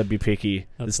fair. You got to be picky.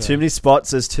 There's too many spots.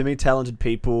 There's too many talented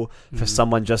people for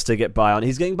someone just to get by on.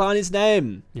 He's getting by on his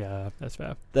name. Yeah, that's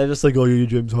fair. They're just like, oh, you're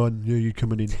James Harden. Yeah, you're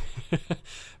coming in.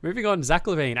 Moving on, Zach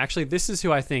LaVine. Actually, this is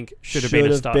who I think should have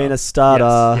been a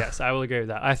starter. Yes, I will agree with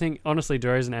that. I think, honestly,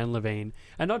 DeRozan and LaVine,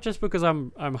 and not just because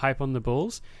I'm hype on the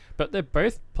Bulls, but they're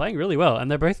both playing really well,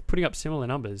 and they're both putting up similar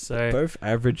numbers. So they're both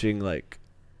averaging, like,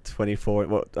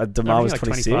 24. DeMar was like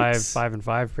 26. 25, 5 and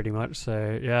 5 pretty much.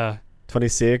 So yeah,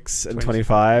 26 and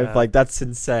 25. Yeah. Like, that's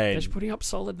insane. They're just putting up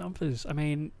solid numbers. I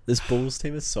mean, this Bulls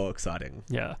team is so exciting.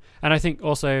 Yeah, and I think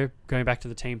also going back to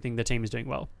the team thing, the team is doing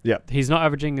well. Yeah, he's not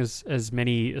averaging as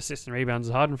many assists and rebounds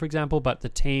as Harden, for example, but the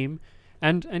team.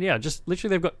 And yeah, just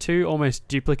literally they've got 2 almost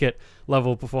duplicate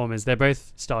level performers. They're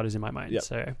both starters in my mind. Yep.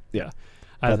 So yeah,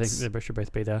 I think they should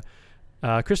both be there.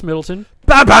 Chris Middleton.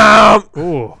 Bam!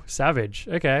 Ooh, savage.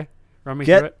 Okay. Run me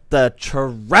through it. Get the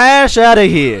trash out of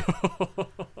here.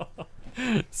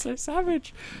 So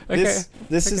savage. Okay.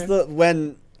 This is the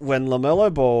when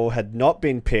LaMelo Ball had not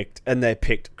been picked and they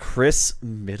picked Chris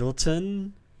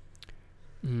Middleton.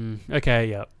 Okay,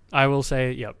 yeah. I will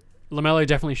say, yep. LaMelo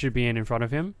definitely should be in front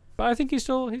of him, but I think he's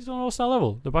on all-star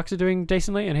level. The Bucks are doing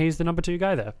decently and he's the number 2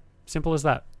 guy there. Simple as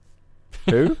that.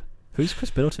 Who? Who's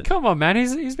Chris Middleton? Come on, man.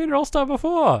 He's been an all-star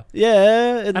before.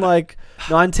 Yeah, in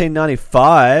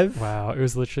 1995. Wow, it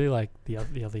was literally like the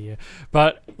other year.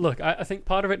 But look, I think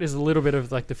part of it is a little bit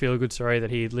of like the feel-good story that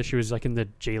he literally was like in the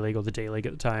G League or the D League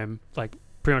at the time. Like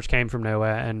pretty much came from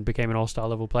nowhere and became an all-star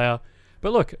level player.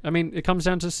 But look, I mean, it comes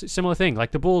down to a similar thing.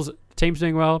 Like the Bulls, team's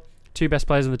doing well. 2 best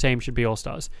players in the team should be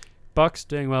all-stars. Bucks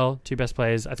doing well. 2 best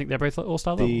players. I think they're both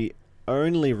all-star level. The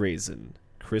only reason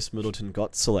Chris Middleton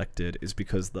got selected is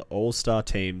because the all-star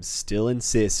teams still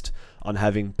insist on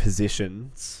having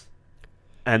positions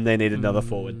and they need another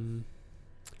forward.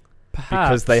 Perhaps.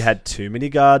 Because they had too many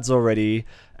guards already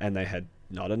and they had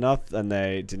not enough and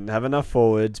they didn't have enough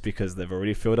forwards because they've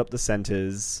already filled up the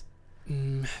centers.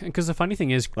 Because the funny thing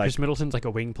is, Chris Middleton's like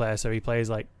a wing player, so he plays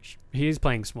like... He's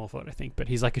playing small forward, I think, but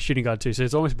he's like a shooting guard too, so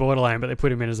it's almost borderline, but they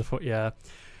put him in as a foot, yeah.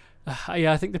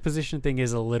 I think the position thing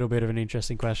is a little bit of an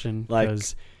interesting question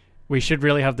because we should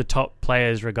really have the top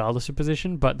players regardless of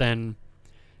position, but then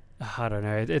I don't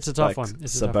know. It's a tough one.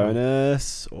 It's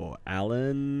Sabonis or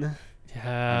Allen.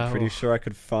 Yeah, I'm pretty sure I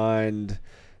could find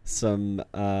some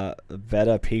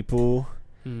better people.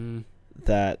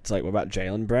 That what about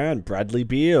Jaylen Brown, Bradley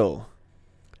Beal?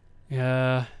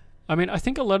 Yeah, I mean, I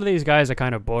think a lot of these guys are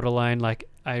kind of borderline. Like,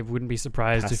 I wouldn't be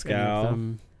surprised if any of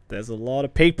them. There's a lot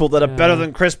of people that are better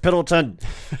than Chris Middleton.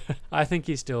 I think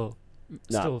he's still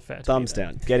fair. Thumbs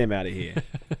down. Get him out of here.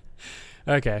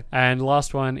 Okay, and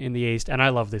last one in the East, and I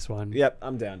love this one. Yep,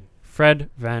 I'm down. Fred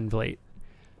VanVleet.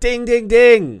 Ding, ding,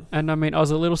 ding. And I mean, I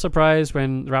was a little surprised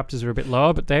when the Raptors were a bit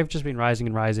lower, but they've just been rising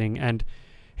and rising, and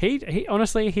he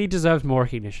honestly, he deserves more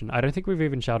recognition. I don't think we've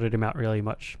even shouted him out really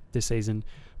much this season.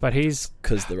 But he's...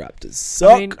 Because the Raptors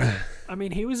suck. I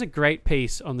mean, he was a great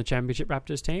piece on the championship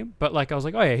Raptors team. But, I was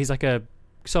like, oh, yeah, he's like a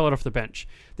solid off the bench.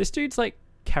 This dude's,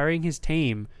 carrying his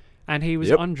team. And he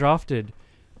was undrafted.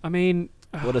 I mean...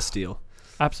 What a steal.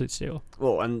 Absolute steal.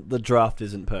 Well, and the draft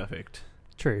isn't perfect.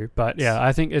 True. But, yeah,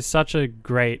 I think it's such a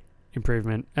great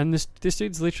improvement. And this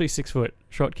dude's literally 6 foot.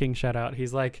 Short King shout out.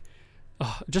 He's,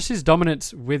 just his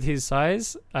dominance with his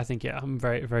size, I think, I'm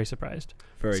very, very surprised.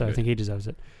 Very so good. I think he deserves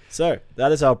it. So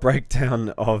that is our breakdown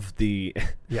of the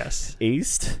Yes.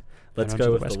 East. Let's on go to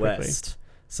the with West the quickly. West.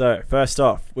 So first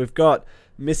off, we've got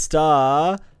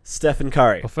Mr. Stephen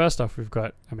Curry. Well, first off, we've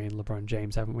got, LeBron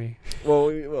James, haven't we? Well,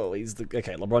 he's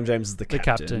LeBron James is the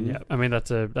captain. Yeah. I mean, that's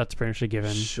pretty much a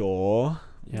given. Sure.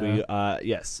 Yeah.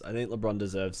 Yes, I think LeBron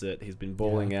deserves it. He's been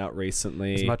balling out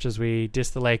recently. As much as we diss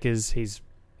the Lakers, he's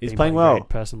been playing well great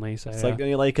personally. So it's like the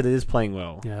only Laker that is playing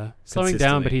well. Yeah, slowing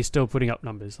down, but he's still putting up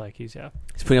numbers. Like he's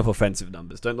putting up offensive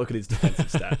numbers. Don't look at his defensive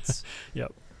stats.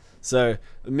 Yep. So,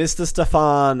 Mr.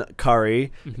 Stephen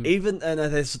Curry, Mm-hmm. and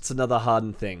it's another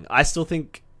Harden thing. I still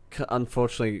think,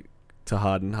 unfortunately, to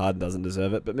Harden doesn't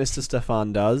deserve it, but Mr.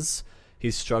 Stephen does.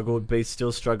 He's struggled, but he's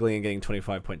still struggling and getting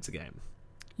 25 points a game.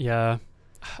 Yeah.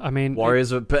 I mean,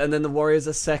 and then the Warriors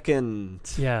are second.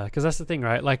 Yeah, because that's the thing,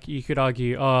 right? Like, you could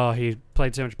argue, he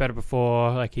played so much better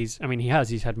before. Like, he's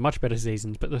had much better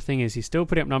seasons. But the thing is, he's still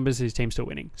putting up numbers. His team's still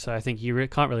winning. So I think you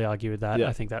can't really argue with that. Yeah.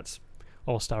 I think that's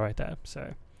all-star right there.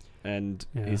 So, and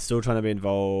he's still trying to be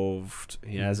involved.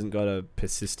 He hasn't got a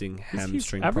persisting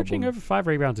hamstring problem. Averaging over 5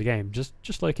 rebounds a game,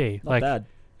 just low key. Not bad.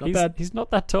 Not bad. He's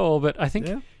not that tall, but I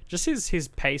think just his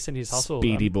pace and his hustle.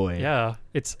 Speedy boy. Yeah,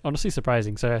 it's honestly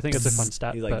surprising. So I think it's a fun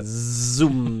stat. He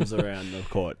zooms around the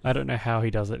court. I don't know how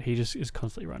he does it. He just is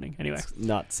constantly running. Anyway, it's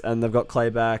nuts. And they've got Clay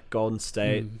back. Golden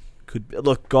State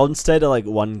Golden State are like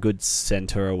one good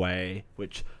center away,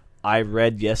 which I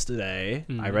read yesterday.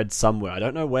 I read somewhere. I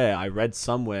don't know where. I read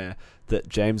somewhere that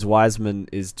James Wiseman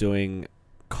is doing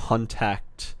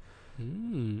contact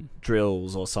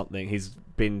drills or something. He's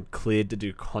been cleared to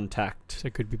do contact. So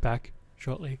could be back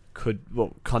shortly.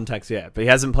 Contacts, yeah. But he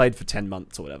hasn't played for 10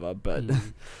 months or whatever. But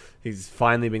he's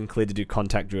finally been cleared to do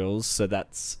contact drills. So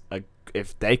that's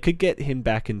if they could get him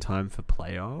back in time for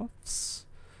playoffs,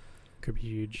 could be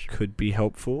huge. Could be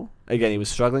helpful. Again, he was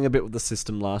struggling a bit with the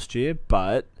system last year,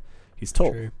 but he's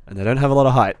tall. True. And they don't have a lot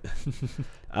of height.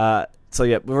 So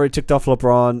yeah, we've already ticked off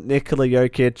LeBron. Nikola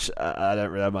Jokic, I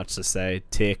don't really have much to say.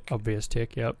 Tick. Obvious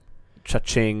tick, yep.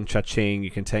 Cha-ching, cha-ching.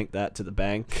 You can take that to the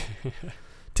bank.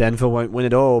 Denver won't win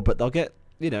it all, but they'll get,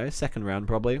 second round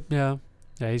probably. Yeah.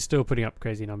 Yeah, he's still putting up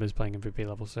crazy numbers playing MVP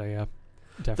level, so yeah.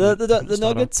 Definitely. The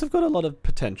Nuggets have got a lot of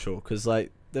potential because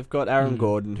they've got Aaron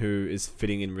Gordon, who is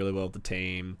fitting in really well with the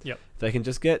team. Yep. They can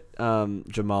just get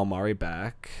Jamal Murray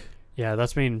back. Yeah,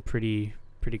 that's been pretty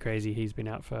crazy. He's been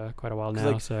out for quite a while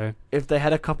now. So if they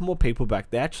had a couple more people back,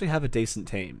 they actually have a decent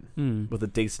team with a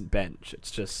decent bench.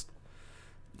 It's just,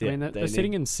 they're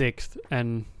sitting in 6th,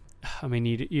 and I mean,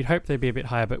 you'd hope they'd be a bit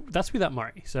higher, but that's without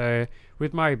Murray. So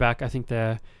with Murray back, I think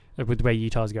they're, with the way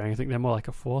Utah's going, I think they're more like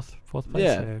a fourth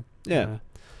place. Yeah.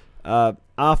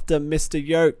 After Mr.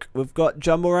 Yoke, we've got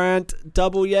Ja Morant.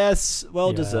 Double yes,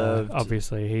 well deserved.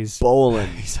 Obviously, he's bowling.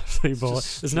 He's absolutely bowling.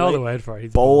 There's no other word for it.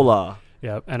 He's bowler.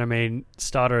 Yeah, and I mean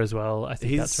starter as well. I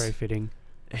think that's very fitting.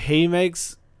 He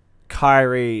makes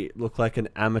Kyrie look like an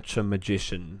amateur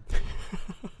magician.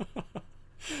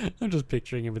 I'm just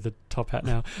picturing him with a top hat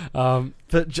now.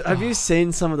 But have you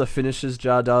seen some of the finishes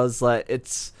Ja does? Like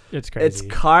it's crazy. It's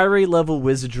Kyrie level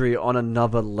wizardry on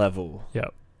another level.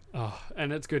 Yep. Oh,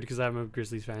 and it's good because I'm a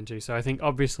Grizzlies fan too. So I think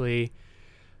obviously,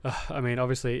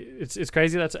 it's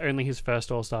crazy that's only his first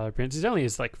All-Star appearance. It's only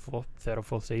his third or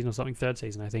fourth season or something, third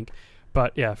season I think.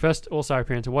 But yeah, first All-Star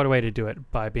appearance, and what a way to do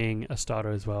it by being a starter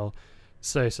as well.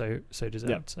 So deserved.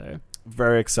 Yep. So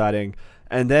very exciting.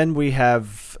 And then we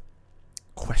have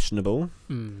questionable.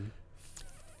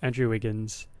 Andrew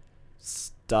Wiggins,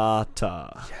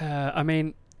 starter. Yeah, I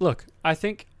mean, look, I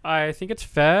think it's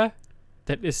fair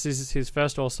that this is his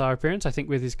first All-Star appearance. I think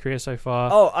with his career so far.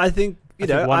 Oh, I think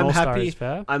I'm happy. Is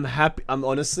fair. I'm happy.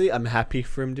 I'm happy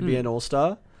for him to be an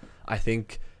All-Star. I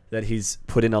think that he's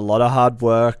put in a lot of hard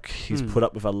work. He's put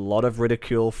up with a lot of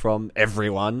ridicule from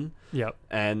everyone. Yep.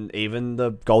 And even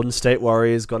the Golden State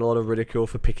Warriors got a lot of ridicule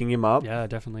for picking him up. Yeah,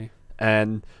 definitely.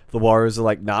 And the Warriors are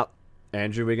like, nah,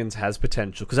 Andrew Wiggins has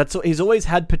potential because he's always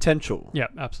had potential. Yeah,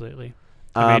 absolutely.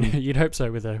 I mean, you'd hope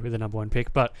so with a number one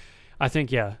pick, but I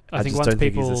think I think once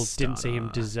people didn't see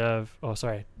him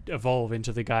evolve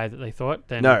into the guy that they thought,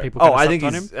 then people I think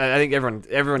on him. I think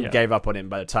everyone gave up on him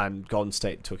by the time Golden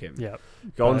State took him. Yeah,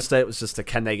 Golden State was just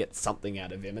can they get something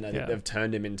out of him, and I think they've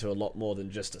turned him into a lot more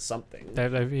than just a something.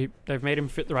 They've made him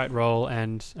fit the right role,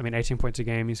 and I mean, 18 points a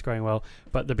game, he's scoring well.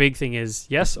 But the big thing is,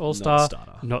 yes, All-Star,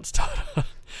 not starter.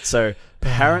 So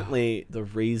apparently, the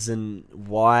reason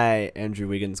why Andrew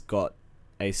Wiggins got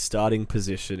a starting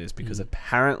position is because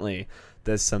apparently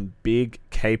there's some big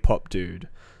K-pop dude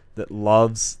that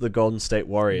loves the Golden State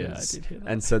Warriors. Yeah, I did hear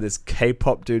that. And so this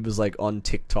K-pop dude was like on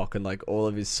TikTok and like all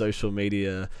of his social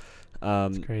media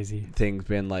It's crazy. things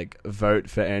being like, vote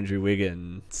for Andrew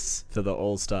Wiggins for the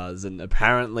All-Stars, and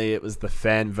apparently it was the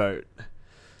fan vote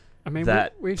I mean,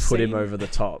 that we've put seen, him over the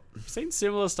top. We've seen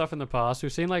similar stuff in the past.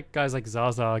 We've seen like guys like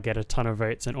Zaza get a ton of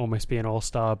votes and almost be an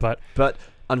all-star, but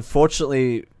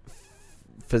Unfortunately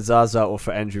for Zaza or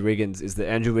for Andrew Wiggins is that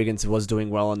Andrew Wiggins was doing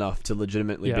well enough to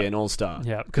legitimately be an all-star.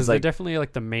 yeah, because they're definitely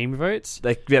like the meme votes.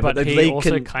 But but the he league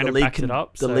also can, kind the of league backed can, it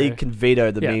up, the so- league can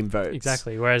veto the Yeah, meme votes.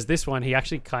 Exactly. Whereas this one, he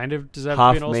actually kind of deserved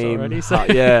Half to be an all-star meme, already. So.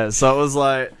 yeah. So it was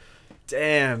like,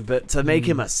 damn. But to make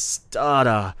him a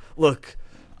starter, look,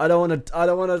 I don't want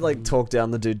to like talk down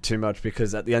the dude too much,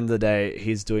 because at the end of the day,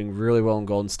 he's doing really well in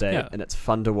Golden State, and it's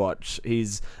fun to watch.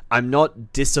 I'm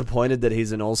not disappointed that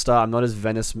he's an all-star. I'm not as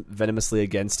venomously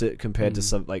against it compared to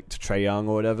some like to Trae Young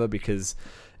or whatever, because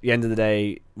at the end of the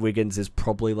day, Wiggins is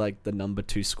probably like the number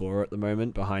 2 scorer at the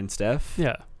moment behind Steph.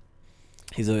 Yeah.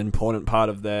 He's an important part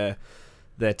of their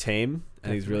team,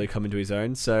 and he's really come into his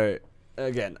own. So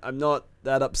again, I'm not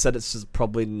that upset. It's just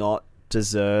probably not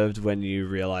deserved when you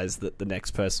realize that the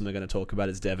next person we're going to talk about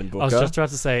is Devin Booker. I was just about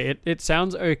to say, it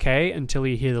sounds okay until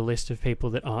you hear the list of people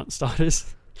that aren't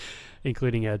starters,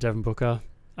 including Devin Booker.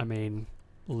 I mean,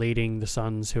 leading the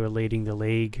Suns, who are leading the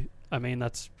league. I mean,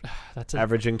 that's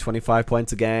averaging 25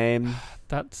 points a game.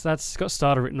 That's got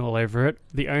starter written all over it.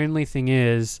 The only thing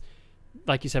is,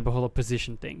 like you said before, the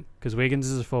position thing, because Wiggins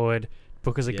is a forward,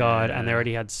 Booker's a guard, and they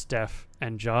already had Steph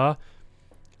and Ja.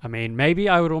 I mean, maybe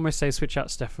I would almost say switch out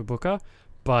Steph for Booker,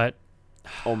 but...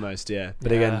 Almost, yeah.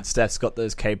 But again, Steph's got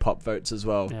those K-pop votes as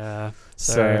well. Yeah.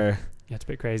 So yeah, it's a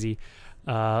bit crazy.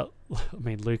 I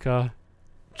mean, Luka...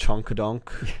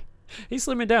 Chonkadonk. He's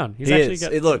slimming down. He's he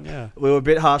actually is. Look, we were a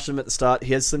bit harsh on him at the start.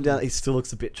 He has slimmed down. He still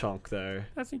looks a bit chonk, though.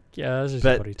 I think, that's just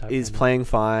but body type. He's right playing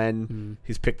fine. Mm.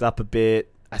 He's picked up a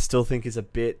bit. I still think he's a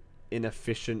bit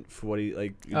inefficient for what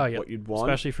what you'd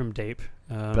want, especially from deep.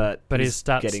 But his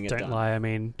stats getting it don't done. lie. I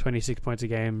mean, 26 points a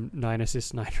game, 9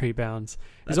 assists, 9 rebounds.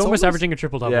 He's That's almost averaging a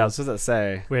triple-double. Yeah, I was just going to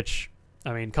say. Which,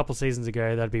 I mean, a couple seasons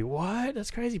ago, that'd be, what?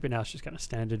 That's crazy. But now it's just kind of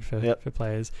standard for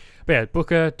players. But yeah,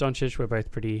 Booker, Doncic, we're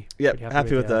both pretty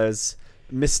happy with those.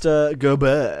 Mr.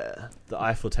 Gobert, the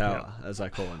Eiffel Tower, as I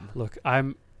call him. Look,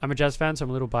 I'm a Jazz fan, so I'm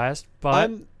a little biased.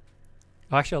 But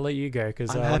actually, I'll let you go,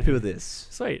 because I'm happy with this.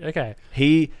 Sweet, okay.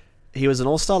 He was an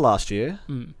all-star last year.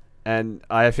 And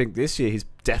I think this year he's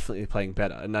definitely playing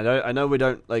better. And I know we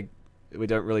don't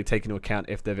really take into account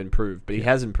if they've improved, but he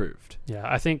has improved. Yeah,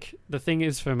 I think the thing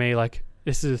is for me, like,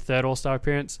 this is his third All-Star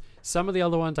appearance. Some of the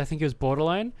other ones I think it was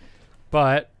borderline,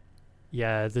 but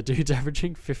yeah, the dude's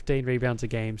averaging 15 rebounds a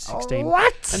game,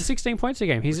 16 points a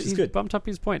game. He's bumped up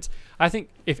his points. I think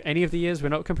if any of the years, we're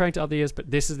not comparing to other years, but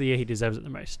this is the year he deserves it the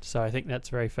most. So I think that's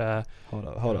very fair. Hold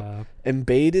on.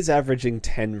 Embiid is averaging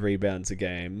 10 rebounds a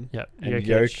game. Yep. And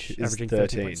Jokic is averaging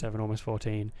 13. 13.7, almost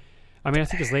 14. I mean, I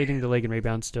think he's leading the league in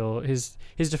rebounds still. His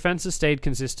defense has stayed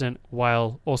consistent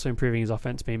while also improving his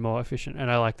offense, being more efficient, and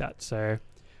I like that. So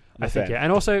I think,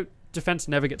 and also defense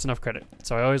never gets enough credit.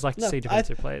 So I always like to see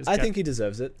defensive players. I think he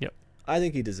deserves it. Yep. I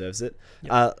think he deserves it.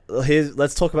 Yep.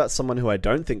 Let's talk about someone who I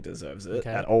don't think deserves it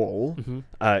at all.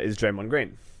 Is Draymond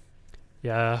Green.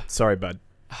 Yeah. Sorry, bud.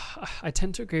 I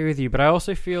tend to agree with you, but I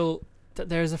also feel that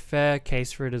there's a fair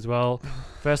case for it as well.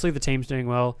 Firstly, the team's doing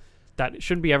well. That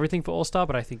shouldn't be everything for All-Star,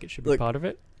 but I think it should be part of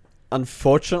it.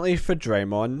 Unfortunately for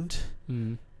Draymond,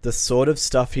 the sort of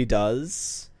stuff he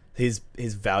does, his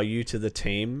value to the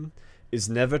team, is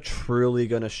never truly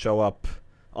going to show up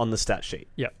on the stat sheet.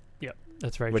 Yep.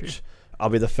 That's very true. Which I'll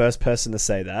be the first person to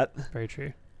say that. Very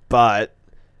true. But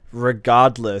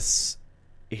regardless,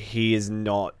 he is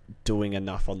not doing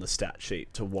enough on the stat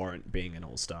sheet to warrant being an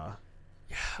all-star.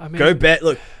 Yeah, I mean, Gobert,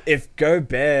 look, if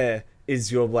Gobert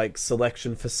is your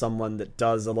selection for someone that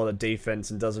does a lot of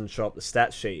defense and doesn't show up the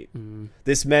stat sheet,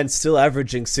 this man's still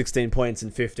averaging 16 points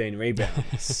and 15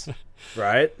 rebounds.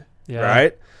 Right? Yeah.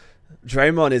 Right?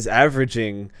 Draymond is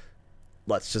averaging,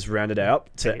 let's just round it out,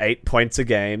 to 8 points a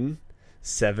game,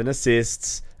 7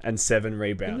 assists, and 7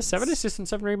 rebounds. And the 7 assists and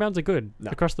 7 rebounds are good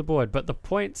across the board, but the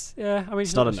points, I mean,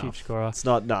 he's not a huge scorer. It's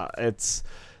not,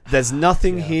 there's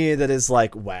nothing here that is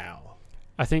like, wow.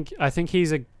 I think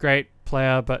he's a great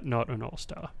player, but not an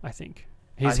all-star, I think.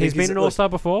 He's been an all-star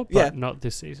before, but not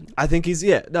this season. I think he's,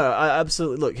 I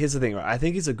absolutely, look, here's the thing, right? I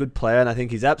think he's a good player, and I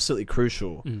think he's absolutely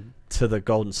crucial to the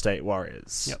Golden State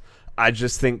Warriors. Yep. I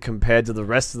just think compared to the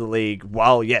rest of the league,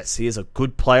 while, yes, he is a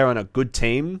good player on a good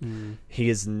team, he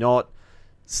is not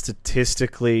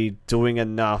statistically doing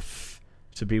enough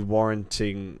to be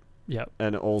warranting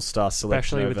an all-star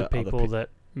selection. Especially with the people that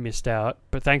missed out.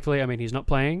 But thankfully, I mean, he's not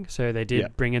playing, so they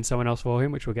did bring in someone else for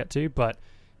him, which we'll get to. But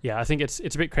yeah, I think it's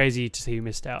a bit crazy to see who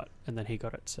missed out, and then he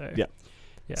got it. So yeah.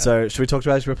 So should we talk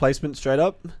about his replacement straight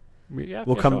up?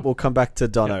 We'll come back to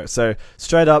Dono. Yep. So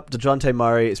straight up, DeJounte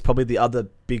Murray is probably the other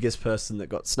biggest person that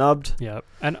got snubbed. Yeah,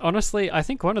 and honestly, I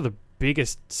think one of the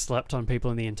biggest slept on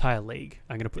people in the entire league.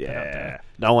 I'm going to put that out there.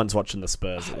 No one's watching the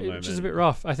Spurs at the moment, which is a bit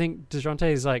rough. I think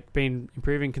DeJounte's like been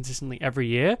improving consistently every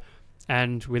year,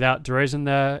 and without DeRozan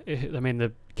there, I mean,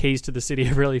 the keys to the city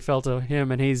have really fell to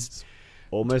him, and he's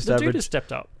almost the dude has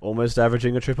stepped up, almost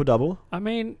averaging a triple double. I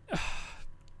mean.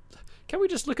 Can we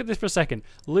just look at this for a second?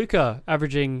 Luka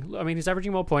averaging, I mean, he's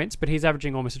averaging more points, but he's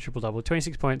averaging almost a triple-double.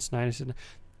 26 points, 9 assists.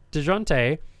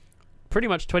 DeJounte, pretty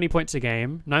much 20 points a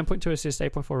game, 9.2 assists,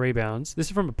 8.4 rebounds. This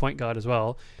is from a point guard as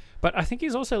well. But I think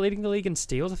he's also leading the league in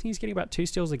steals. I think he's getting about 2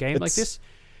 steals a game. Like this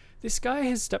guy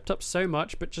has stepped up so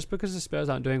much, but just because the Spurs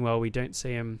aren't doing well, we don't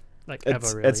see him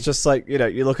ever really. It's just like,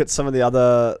 you look at some of the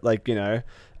other,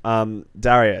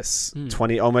 Darius,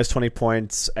 almost 20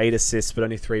 points, 8 assists, but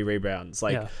only 3 rebounds.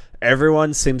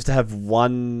 Everyone seems to have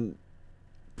one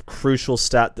crucial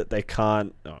stat that they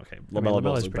can't. Oh, okay, LaMelo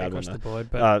Ball's a bad one.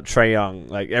 Trae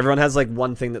Young, everyone has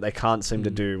one thing that they can't seem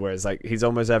to do. Whereas he's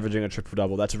almost averaging a triple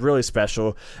double. That's really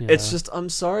special. Yeah. It's just, I'm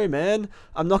sorry, man.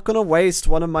 I'm not gonna waste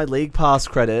one of my league pass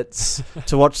credits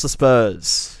to watch the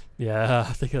Spurs. Yeah,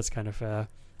 I think that's kind of fair.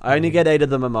 I only get 8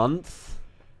 of them a month.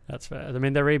 That's fair. I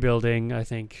mean, they're rebuilding. I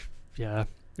think. Yeah.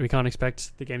 We can't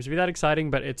expect the games to be that exciting,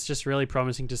 but it's just really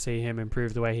promising to see him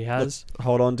improve the way he has. Let's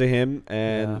hold on to him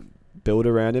and build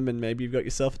around him, and maybe you've got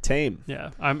yourself a team.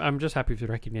 Yeah, I'm just happy for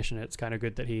the recognition. It's kind of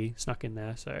good that he snuck in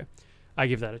there, so I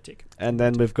give that a tick. And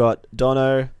then we've got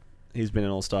Dono. He's been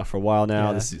an all-star for a while now.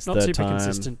 Yeah, this is not third super time.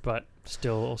 Consistent, but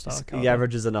still all-star. He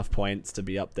averages enough points to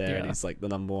be up there, and he's the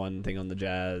number one thing on the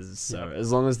Jazz. So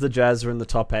as long as the Jazz are in the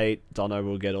top 8, Dono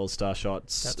will get all-star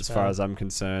shots. That's far as I'm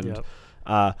concerned.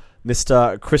 Yep.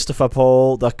 Mr. Christopher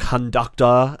Paul, the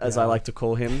conductor, as I like to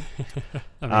call him.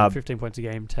 I mean, 15 points a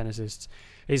game, 10 assists.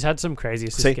 He's had some crazy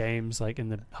assist games, in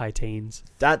the high teens.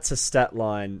 That's a stat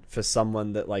line for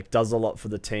someone that does a lot for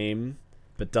the team,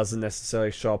 but doesn't necessarily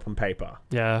show up on paper.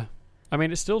 Yeah. I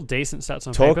mean, it's still decent stats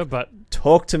on paper, but...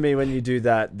 Talk to me when you do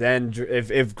that. Then,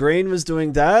 if Green was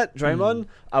doing that, Draymond,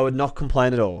 I would not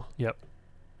complain at all. Yep.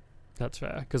 That's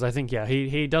fair, because I think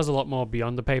he does a lot more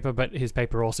beyond the paper, but his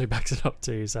paper also backs it up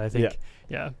too. So I think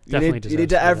definitely you need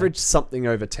to average something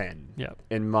over 10. Yeah,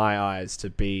 in my eyes, to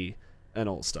be an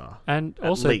all-star, and at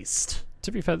also least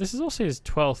to be fair, this is also his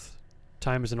 12th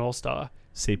time as an all-star.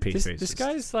 CP3. This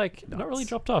guy's not really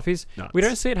dropped off. We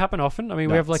don't see it happen often. I mean,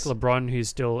 we have LeBron, who's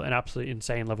still an absolute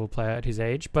insane level player at his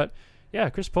age, but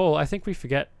Chris Paul. I think we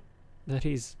forget that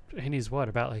he's in his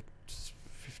about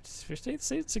 15th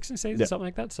season, 16th season, something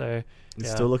like that. So he's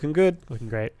still looking good, looking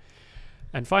great.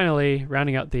 And finally,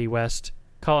 rounding out the West,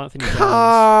 Karl Anthony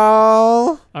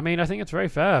Towns. I mean, I think it's very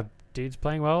fair. Dude's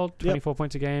playing well, 24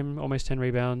 points a game, almost 10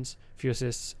 rebounds, few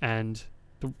assists, and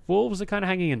the Wolves are kind of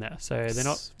hanging in there. So they're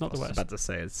not the worst. I was about to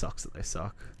say it sucks that they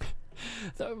suck.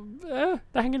 They're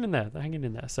hanging in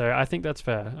there. So I think that's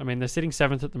fair. I mean, they're sitting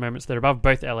 7th at the moment, so they're above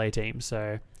both LA teams.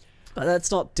 So, but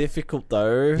that's not difficult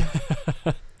though.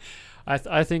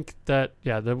 I think that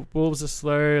the Wolves are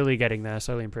slowly getting there,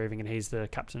 slowly improving, and he's the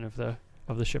captain of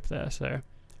the ship there. So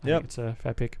I think it's a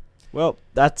fair pick. Well,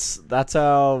 that's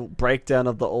our breakdown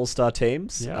of the All-Star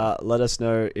teams. Yeah. Let us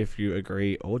know if you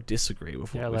agree or disagree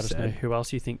with what we let said. us know who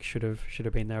else you think should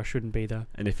have been there or shouldn't be there.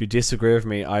 And if you disagree with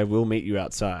me, I will meet you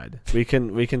outside. We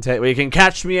can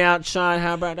catch me outside.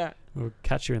 How about that? We'll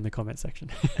catch you in the comment section.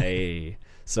 Hey.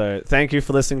 So thank you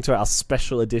for listening to our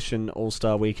special edition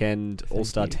All-Star Weekend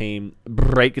All-Star Team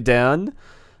breakdown.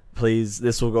 Please,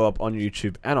 this will go up on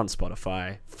YouTube and on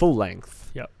Spotify, full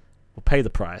length. Yep. We'll pay the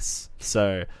price.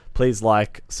 So please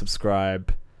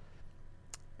subscribe,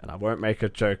 and I won't make a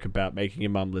joke about making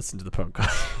your mum listen to the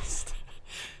podcast.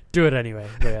 Do it anyway.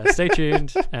 But stay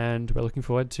tuned, and we're looking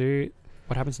forward to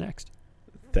what happens next.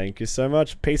 Thank you so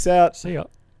much. Peace out. See ya.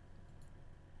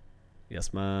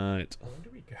 Yes, mate. Where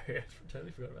did we go? I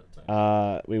totally forgot about the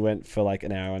time. We went for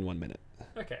an hour and 1 minute.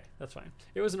 Okay, that's fine.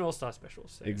 It was an all-star special,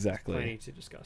 so exactly. plenty to discuss.